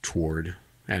toward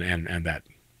and that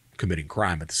committing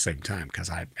crime at the same time, because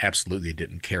I absolutely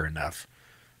didn't care enough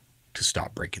to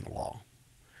stop breaking the law.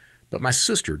 But my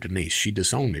sister, Denise, she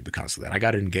disowned me because of that. I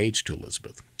got engaged to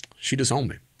Elizabeth. She disowned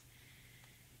me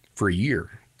for a year.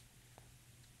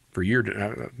 For a year,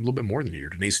 a little bit more than a year.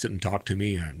 Denise didn't talk to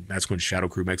me. That's when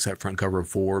Shadowcrew makes that front cover of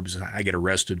Forbes. I get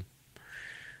arrested,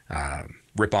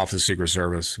 rip off the Secret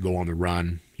Service, go on the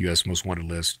run, U.S. Most Wanted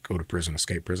list, go to prison,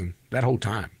 escape prison. That whole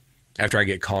time. After I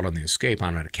get caught on the escape,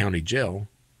 I'm at a county jail.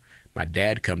 My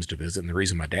dad comes to visit, and the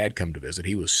reason my dad come to visit,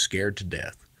 he was scared to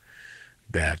death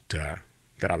that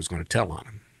I was going to tell on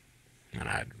him. And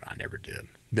I never did.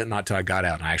 Then not until I got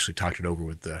out and I actually talked it over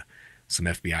with some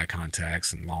FBI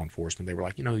contacts and law enforcement. They were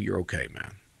like, you're okay,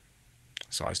 man.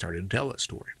 So I started to tell that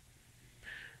story.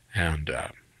 And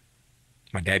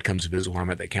my dad comes to visit while I'm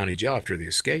at that county jail after the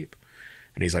escape.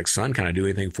 And he's like, son, can I do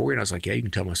anything for you? And I was like, yeah, you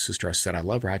can tell my sister I said I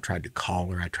love her. I tried to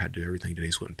call her. I tried to do everything.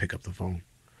 Denise wouldn't pick up the phone.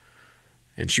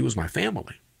 And she was my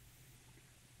family.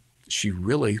 She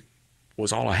really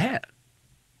was all I had.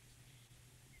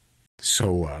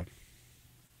 So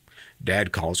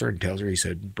Dad calls her and tells her, he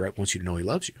said, Brett wants you to know he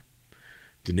loves you.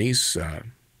 Denise,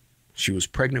 she was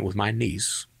pregnant with my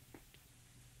niece.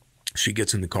 She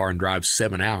gets in the car and drives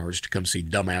 7 hours to come see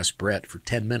dumbass Brett for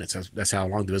 10 minutes. That's how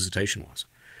long the visitation was.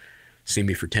 See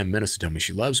me for 10 minutes to tell me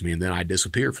she loves me, and then I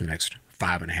disappeared for the next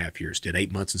 5.5 years. Did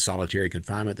 8 months in solitary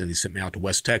confinement. Then they sent me out to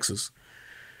West Texas,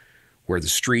 where the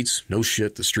streets, no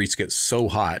shit, the streets get so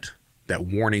hot that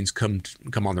warnings come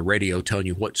on the radio telling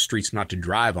you what streets not to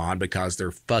drive on because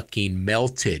they're fucking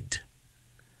melted.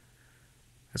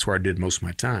 That's where I did most of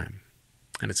my time.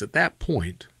 And it's at that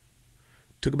point,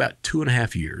 took about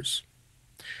 2.5 years,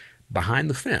 behind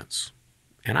the fence.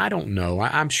 And I don't know,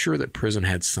 I'm sure that prison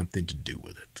had something to do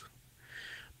with it.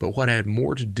 But what had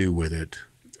more to do with it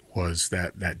was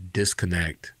that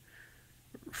disconnect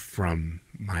from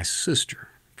my sister,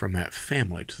 from that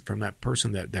family, from that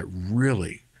person that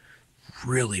really,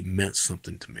 really meant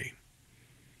something to me.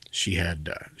 She had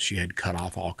cut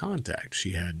off all contact.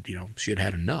 She had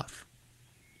had enough.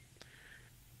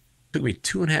 It took me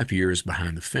 2.5 years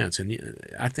behind the fence, and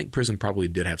I think prison probably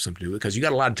did have something to do with it because you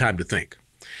got a lot of time to think.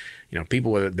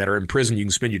 People that are in prison, you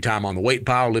can spend your time on the weight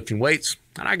pile lifting weights,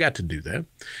 and I got to do that.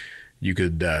 You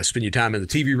could spend your time in the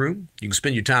TV room. You can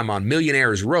spend your time on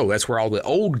Millionaire's Row. That's where all the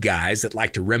old guys that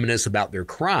like to reminisce about their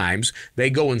crimes, they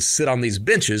go and sit on these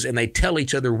benches and they tell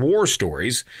each other war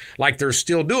stories like they're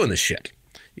still doing the shit.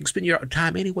 You can spend your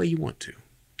time any way you want to.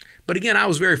 But again, I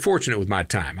was very fortunate with my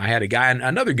time. I had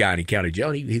another guy in the county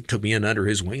jail. He took me in under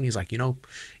his wing. He's like,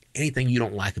 anything you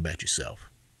don't like about yourself,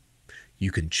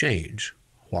 you can change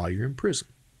while you're in prison.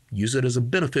 Use it as a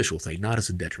beneficial thing, not as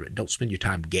a detriment. Don't spend your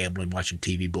time gambling, watching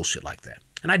TV, bullshit like that.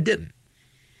 And I didn't.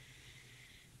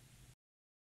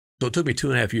 So it took me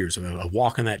 2.5 years of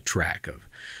walking that track of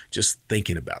just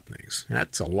thinking about things. And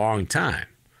that's a long time.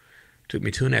 It took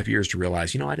me 2.5 years to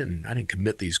realize, I didn't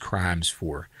commit these crimes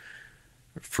for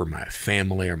my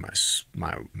family or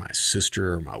my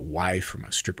sister or my wife or my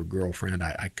stripper girlfriend.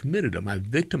 I committed them. I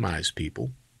victimized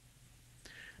people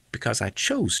because I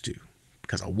chose to,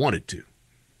 because I wanted to.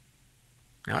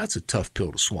 Now, that's a tough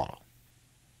pill to swallow.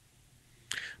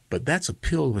 But that's a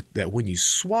pill that when you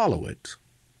swallow it,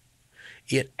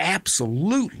 it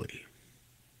absolutely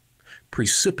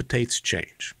precipitates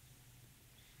change.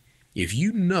 If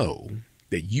you know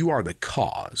that you are the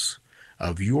cause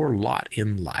of your lot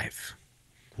in life,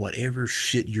 whatever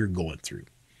shit you're going through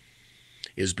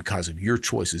is because of your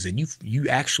choices, and you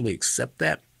actually accept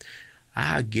that,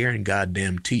 I guarantee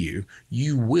goddamn to you,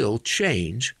 you will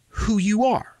change who you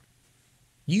are.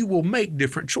 You will make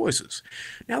different choices.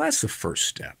 Now, that's the first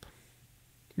step.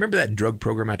 Remember that drug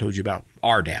program I told you about?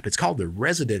 RDAP. It's called the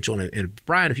Residential, and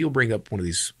Brian, if you'll bring up one of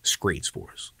these screens for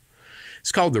us.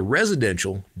 It's called the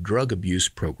Residential Drug Abuse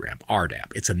Program,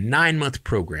 RDAP. It's a 9-month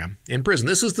program in prison.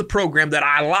 This is the program that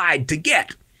I lied to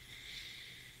get.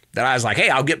 That I was like, hey,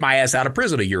 I'll get my ass out of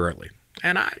prison a year early.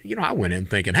 And I went in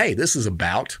thinking, hey, this is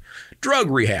about drug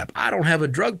rehab. I don't have a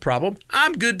drug problem.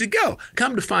 I'm good to go.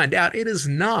 Come to find out, it is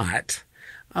not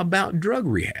about drug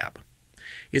rehab.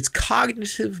 It's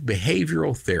cognitive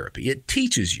behavioral therapy. It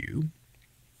teaches you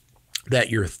that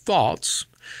your thoughts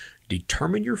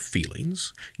determine your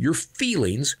feelings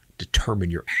determine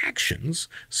your actions.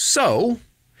 So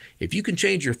if you can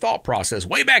change your thought process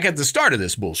way back at the start of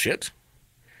this bullshit,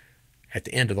 at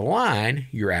the end of the line,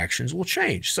 your actions will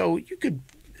change. So you could,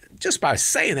 just by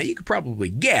saying that, you could probably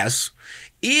guess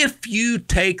if you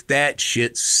take that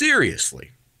shit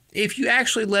seriously. If you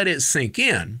actually let it sink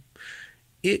in,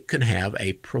 it can have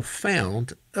a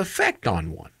profound effect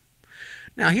on one.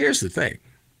 Now, here's the thing.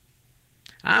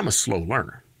 I'm a slow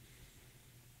learner.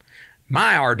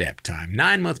 My RDAP time,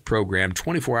 9-month program,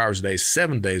 24 hours a day,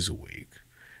 7 days a week.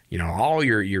 You know, all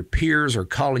your peers are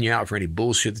calling you out for any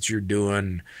bullshit that you're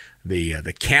doing.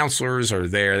 The counselors are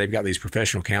there. They've got these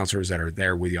professional counselors that are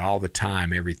there with you all the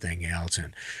time, everything else.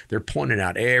 And they're pointing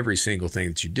out every single thing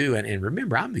that you do. And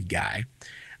remember, I'm the guy.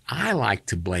 I like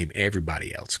to blame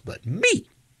everybody else but me.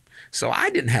 So I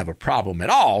didn't have a problem at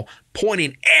all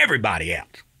pointing everybody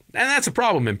out. And that's a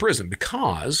problem in prison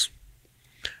because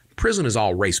prison is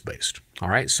all race-based. All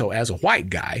right. So as a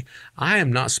white guy, I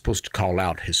am not supposed to call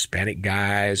out Hispanic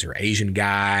guys or Asian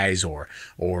guys or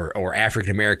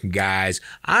African-American guys.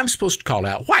 I'm supposed to call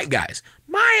out white guys.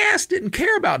 My ass didn't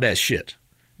care about that shit.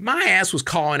 My ass was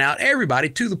calling out everybody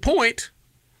to the point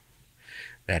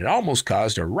that it almost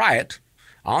caused a riot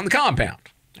on the compound.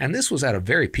 And this was at a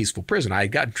very peaceful prison. I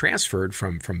had gotten transferred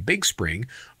from Big Spring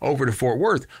over to Fort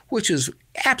Worth, which is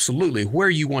absolutely where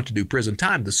you want to do prison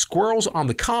time. The squirrels on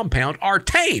the compound are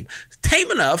tame.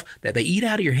 Tame enough that they eat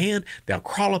out of your hand, they'll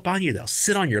crawl up on you, they'll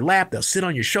sit on your lap, they'll sit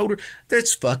on your shoulder.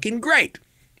 That's fucking great.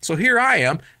 So here I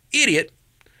am, idiot,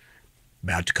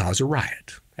 about to cause a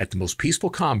riot at the most peaceful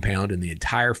compound in the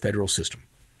entire federal system.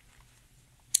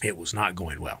 It was not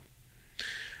going well.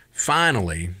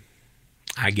 Finally,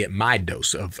 I get my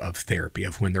dose of therapy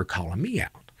of when they're calling me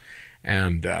out.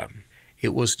 And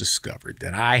it was discovered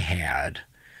that I had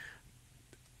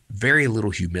very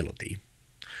little humility,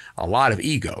 a lot of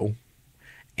ego,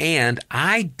 and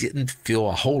I didn't feel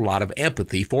a whole lot of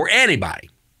empathy for anybody.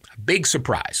 A big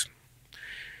surprise.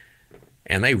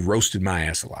 And they roasted my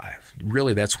ass alive.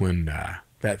 Really, that's when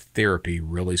that therapy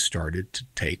really started to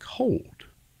take hold.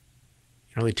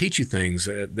 You know, they teach you things.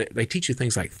 They teach you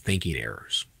things like thinking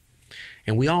errors.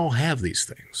 And we all have these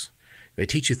things. They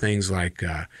teach you things like,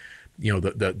 you know,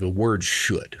 the word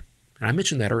should. And I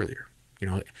mentioned that earlier. You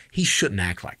know, he shouldn't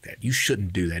act like that. You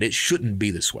shouldn't do that. It shouldn't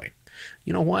be this way.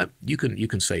 You know what? You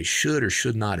can say should or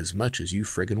should not as much as you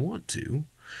friggin' want to.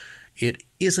 It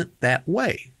isn't that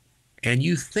way. And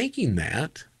you thinking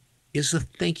that is a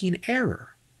thinking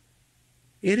error.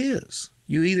 It is.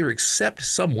 You either accept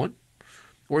someone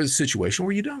or the situation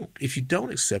or you don't. If you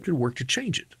don't accept it, work to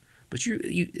change it. But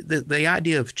the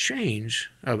idea of change,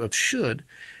 of should,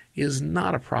 is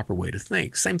not a proper way to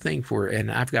think. Same thing for,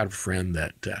 and I've got a friend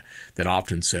that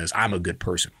often says, I'm a good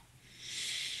person.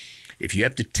 If you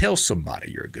have to tell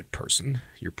somebody you're a good person,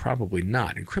 you're probably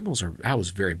not. And criminals are, I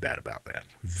was very bad about that.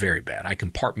 Very bad. I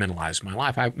compartmentalized my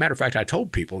life. Matter of fact, I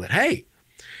told people that, hey,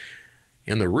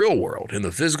 in the real world, in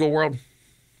the physical world,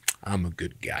 I'm a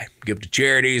good guy. Give to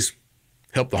charities,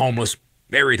 help the homeless,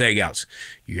 everything else.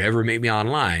 You ever meet me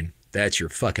online, that's your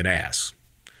fucking ass.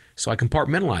 So I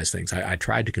compartmentalized things. I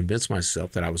tried to convince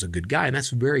myself that I was a good guy, and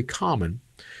that's very common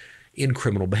in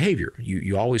criminal behavior.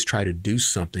 You always try to do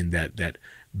something that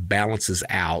balances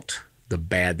out the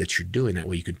bad that you're doing. That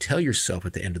way you can tell yourself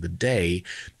at the end of the day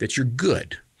that you're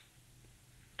good.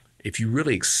 If you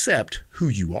really accept who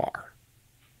you are.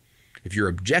 If you're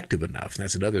objective enough, and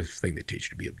that's another thing they teach you,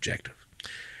 to be objective.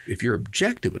 If you're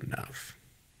objective enough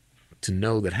to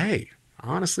know that, hey,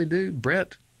 honestly, dude,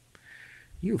 Brett,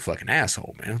 you a fucking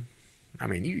asshole, man. I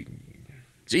mean,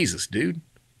 Jesus, dude.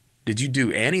 Did you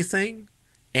do anything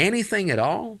at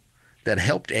all that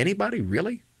helped anybody,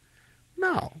 really?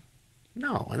 No.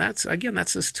 And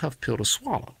that's this tough pill to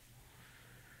swallow.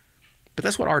 But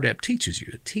that's what RDEP teaches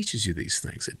you. It teaches you these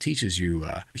things. It teaches you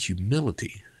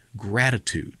humility,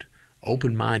 gratitude,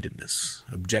 open-mindedness,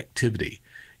 objectivity.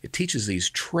 It teaches these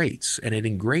traits, and it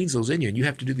ingrains those in you, and you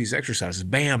have to do these exercises.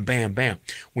 Bam, bam, bam.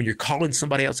 When you're calling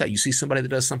somebody else out, you see somebody that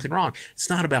does something wrong. It's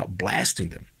not about blasting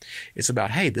them. It's about,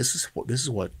 hey, this is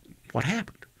what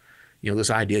happened. You know,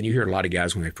 this idea, and you hear a lot of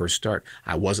guys when they first start,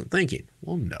 I wasn't thinking.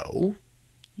 Well, no,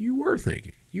 you were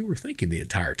thinking. You were thinking the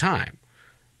entire time.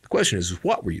 The question is,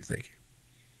 what were you thinking?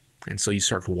 And so you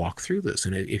start to walk through this.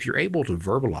 And if you're able to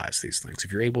verbalize these things,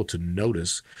 if you're able to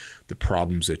notice the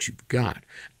problems that you've got,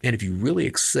 and if you really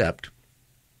accept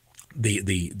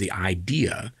the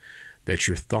idea that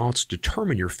your thoughts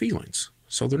determine your feelings,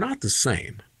 so they're not the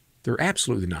same. They're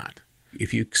absolutely not.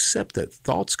 If you accept that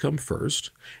thoughts come first,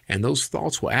 and those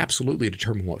thoughts will absolutely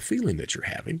determine what feeling that you're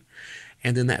having,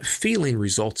 and then that feeling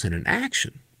results in an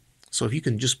action. So if you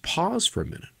can just pause for a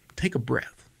minute, take a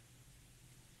breath,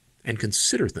 and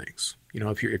consider things. You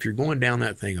know, if you're going down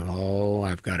that thing of, oh,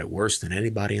 I've got it worse than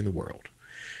anybody in the world.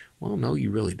 Well, no, you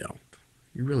really don't.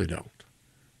 You really don't.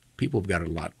 People have got it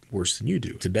a lot worse than you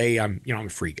do. Today, I'm a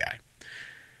free guy.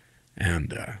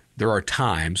 And there are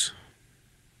times,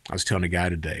 I was telling a guy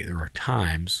today, there are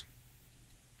times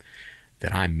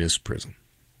that I miss prison.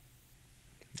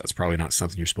 That's probably not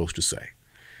something you're supposed to say.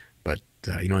 But,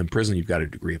 in prison, you've got a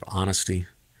degree of honesty.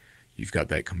 You've got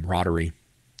that camaraderie.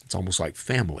 It's almost like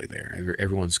family there.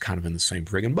 Everyone's kind of in the same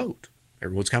friggin' boat.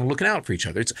 Everyone's kind of looking out for each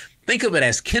other. Think of it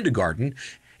as kindergarten,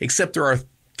 except there are a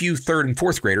few third and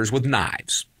fourth graders with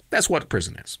knives. That's what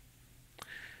prison is.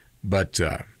 But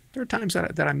there are times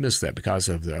that I miss that because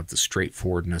of the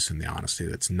straightforwardness and the honesty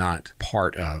that's not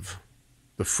part of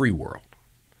the free world.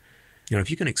 You know,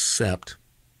 if you can accept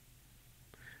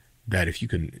that, if you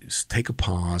can take a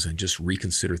pause and just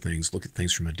reconsider things, look at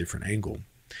things from a different angle,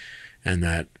 and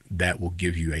that will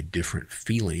give you a different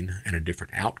feeling and a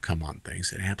different outcome on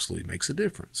things, it absolutely makes a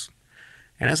difference.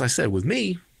 And as I said, with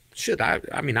me, shit,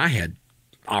 I mean, I had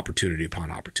opportunity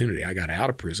upon opportunity. I got out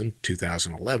of prison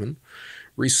 2011,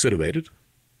 recidivated.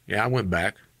 Yeah, I went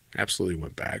back, absolutely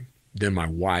went back. Then my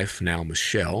wife, now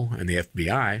Michele, and the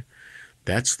FBI,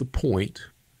 that's the point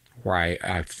where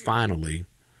I finally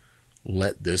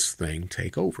let this thing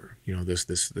take over. You know, this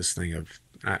thing of,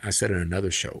 I said in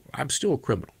another show, I'm still a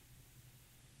criminal.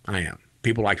 I am.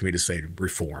 People like me to say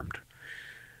reformed.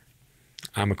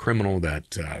 I'm a criminal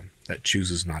that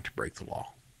chooses not to break the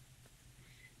law.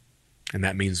 And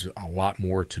that means a lot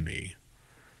more to me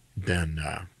than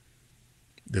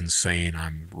saying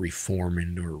I'm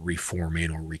reforming or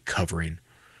recovering.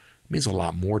 It means a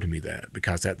lot more to me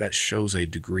because that shows a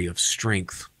degree of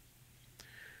strength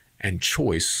and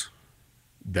choice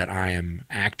that I am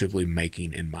actively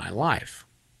making in my life.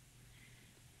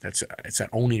 It's that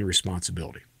owning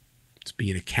responsibility. It's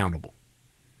being accountable.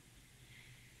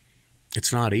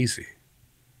 It's not easy.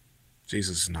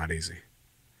 Jesus, is not easy.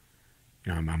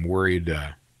 You know, I'm worried.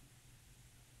 I'm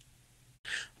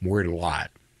worried a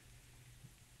lot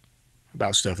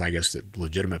about stuff I guess that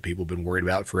legitimate people have been worried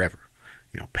about forever.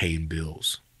 You know, paying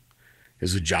bills.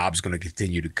 Is the job's going to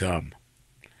continue to come?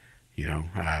 You know,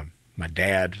 my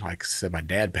dad, like I said, my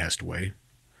dad passed away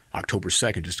October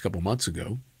 2nd, just a couple months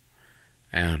ago.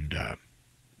 And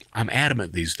I'm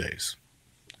adamant these days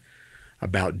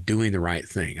about doing the right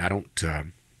thing.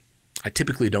 I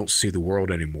typically don't see the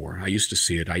world anymore. I used to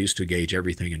see it. I used to gauge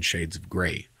everything in shades of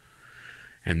gray.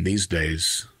 And these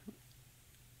days,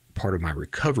 part of my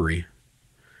recovery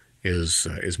is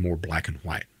more black and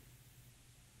white.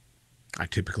 I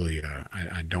typically,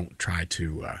 I don't try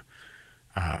to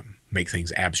make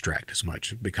things abstract as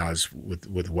much, because with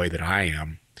the way that I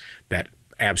am, that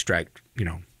abstract, you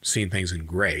know, seeing things in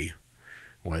gray,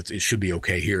 well, it should be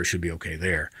okay here, it should be okay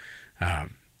there,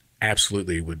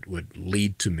 absolutely would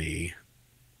lead to me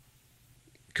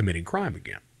committing crime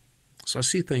again. So I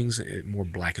see things more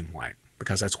black and white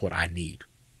because that's what I need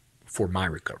for my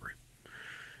recovery.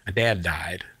 My dad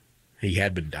died. He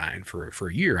had been dying for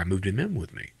a year. I moved him in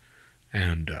with me.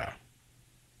 And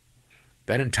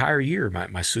that entire year,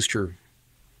 my sister,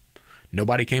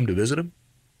 nobody came to visit him.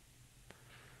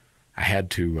 I had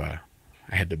to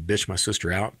bitch my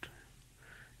sister out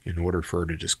in order for her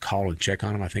to just call and check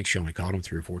on him. I think she only called him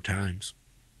 3 or 4 times.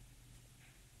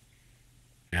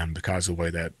 And because of the way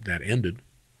that ended,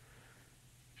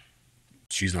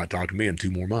 she's not talked to me in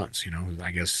 2 more months. You know,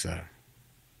 I guess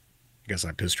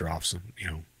I pissed her off some, you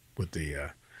know, with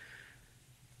the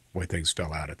way things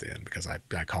fell out at the end, because I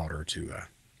called her to,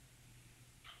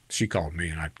 she called me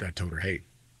and I told her, hey,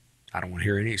 I don't want to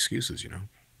hear any excuses, you know.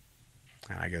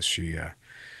 And I guess she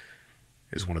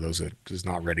is one of those that is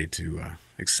not ready to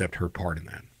accept her part in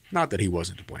that. Not that he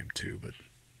wasn't to blame too, but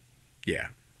yeah.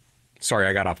 Sorry,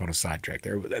 I got off on a sidetrack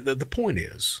there. But the point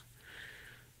is,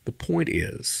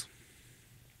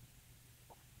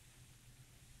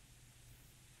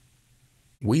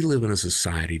 we live in a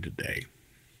society today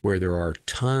where there are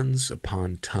tons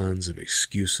upon tons of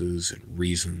excuses and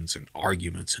reasons and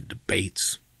arguments and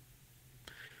debates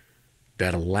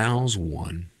that allows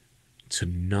one to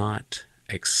not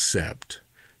accept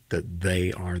that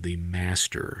they are the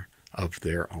master of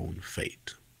their own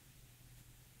fate.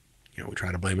 You know, we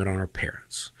try to blame it on our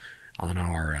parents, on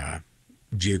our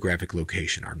geographic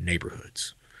location, our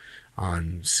neighborhoods,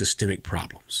 on systemic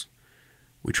problems.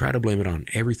 We try to blame it on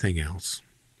everything else.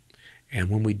 And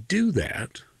when we do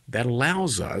that, that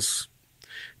allows us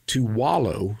to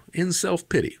wallow in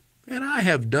self-pity. And I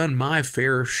have done my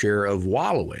fair share of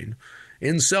wallowing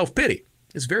in self-pity.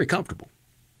 It's very comfortable.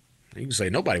 You can say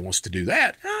nobody wants to do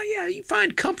that. Oh yeah, you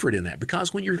find comfort in that,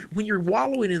 because when you're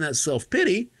wallowing in that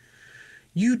self-pity,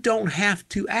 you don't have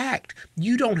to act.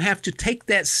 You don't have to take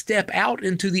that step out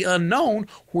into the unknown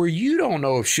where you don't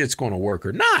know if shit's going to work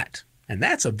or not. And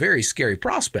that's a very scary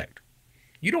prospect.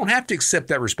 You don't have to accept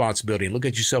that responsibility and look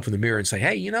at yourself in the mirror and say,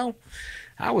 hey, you know,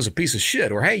 I was a piece of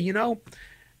shit. Or, hey, you know,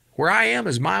 where I am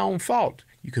is my own fault.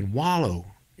 You can wallow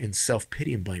in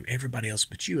self-pity and blame everybody else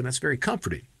but you. And that's very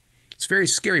comforting. It's a very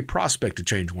scary prospect to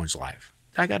change one's life.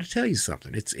 I got to tell you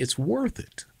something. It's worth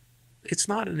it. It's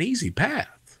not an easy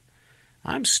path.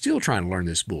 I'm still trying to learn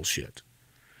this bullshit.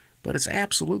 but it's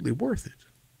absolutely worth it.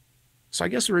 So I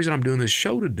guess the reason I'm doing this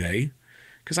show today,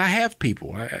 because I have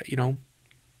people, I've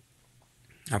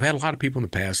had a lot of people in the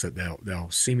past that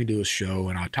they'll see me do a show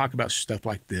and I'll talk about stuff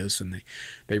like this, and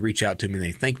they reach out to me and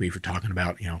they thank me for talking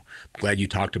about, glad you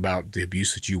talked about the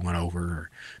abuse that you went over, or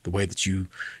the way that you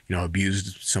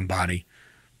abused somebody.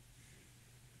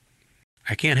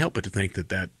 I can't help but to think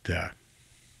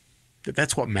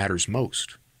that's what matters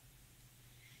most.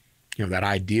 That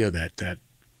idea that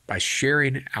by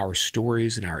sharing our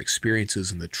stories and our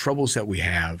experiences and the troubles that we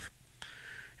have,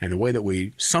 and the way that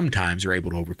we sometimes are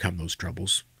able to overcome those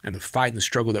troubles, and the fight and the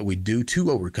struggle that we do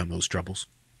to overcome those troubles,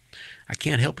 I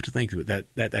can't help but to think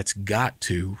that's got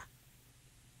to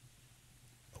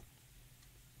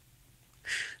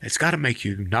make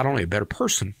you not only a better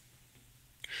person,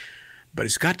 but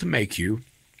it's got to make you,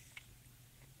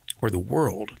 or the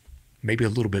world, maybe a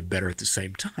little bit better at the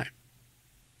same time.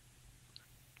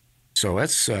 So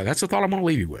that's the thought I'm going to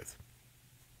leave you with.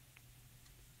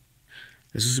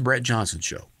 This is the Brett Johnson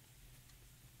Show.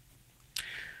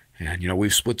 And,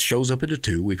 we've split shows up into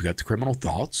two. We've got the Criminal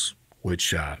Thoughts,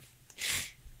 which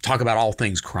talk about all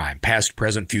things crime, past,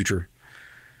 present, future,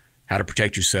 how to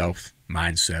protect yourself,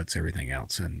 mindsets, everything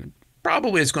else. And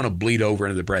probably it's going to bleed over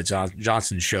into the Brett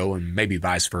Johnson Show, and maybe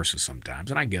vice versa sometimes.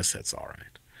 And I guess that's all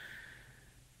right.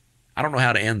 I don't know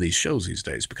how to end these shows these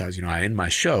days, because, I end my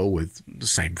show with the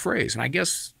same phrase. And I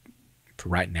guess for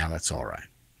right now, that's all right.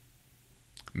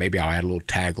 Maybe I'll add a little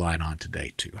tagline on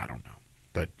today, too. I don't know.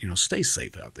 But, stay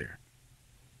safe out there.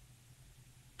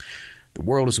 The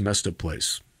world is a messed up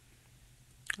place.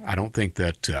 I don't think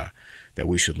that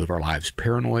we should live our lives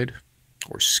paranoid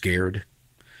or scared.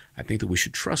 I think that we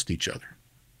should trust each other,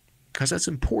 because that's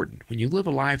important. When you live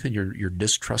a life and you're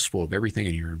distrustful of everything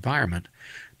in your environment,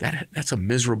 that's a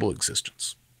miserable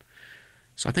existence.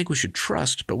 So I think we should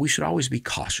trust, but we should always be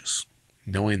cautious,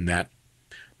 knowing that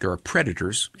there are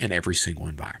predators in every single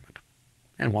environment.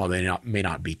 And while they may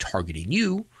not be targeting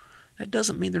you, that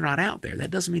doesn't mean they're not out there.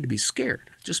 That doesn't mean to be scared.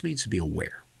 It just means to be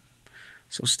aware.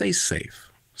 So stay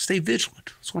safe. Stay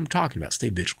vigilant. That's what I'm talking about. Stay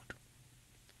vigilant.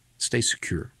 Stay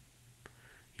secure.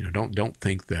 Don't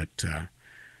think that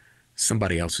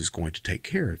somebody else is going to take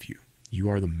care of you. You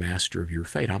are the master of your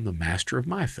fate. I'm the master of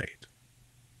my fate.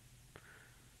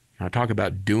 I talk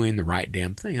about doing the right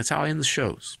damn thing. That's how I end the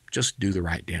shows. Just do the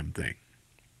right damn thing.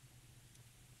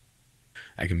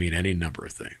 That can mean any number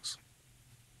of things.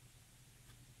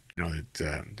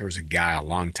 There was a guy a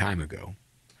long time ago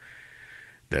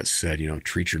that said,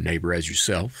 treat your neighbor as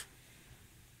yourself,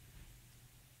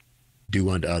 do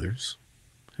unto others,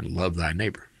 and love thy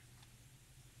neighbor.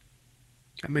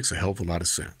 That makes a hell of a lot of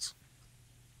sense.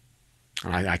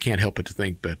 I can't help but to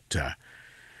think that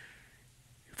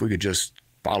if we could just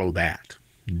follow that,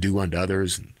 do unto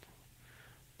others and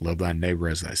love thy neighbor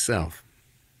as thyself,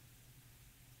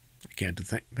 I can't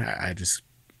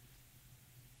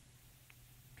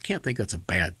think that's a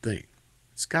bad thing.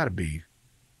 It's got to be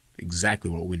exactly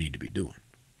what we need to be doing.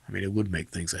 I mean, it would make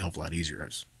things a hell of a lot easier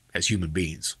as human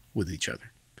beings with each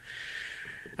other.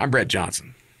 I'm Brett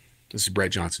Johnson. This is the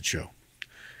Brett Johnson Show. I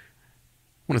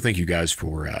want to thank you guys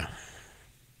for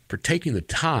taking the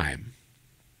time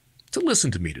to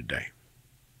listen to me today.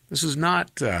 This is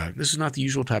not the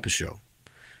usual type of show,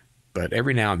 but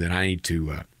every now and then I need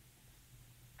to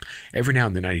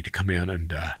come in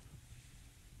and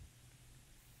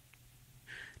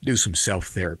do some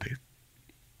self-therapy.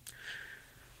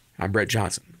 I'm Brett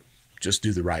Johnson. Just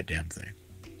do the right damn thing.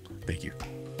 Thank you.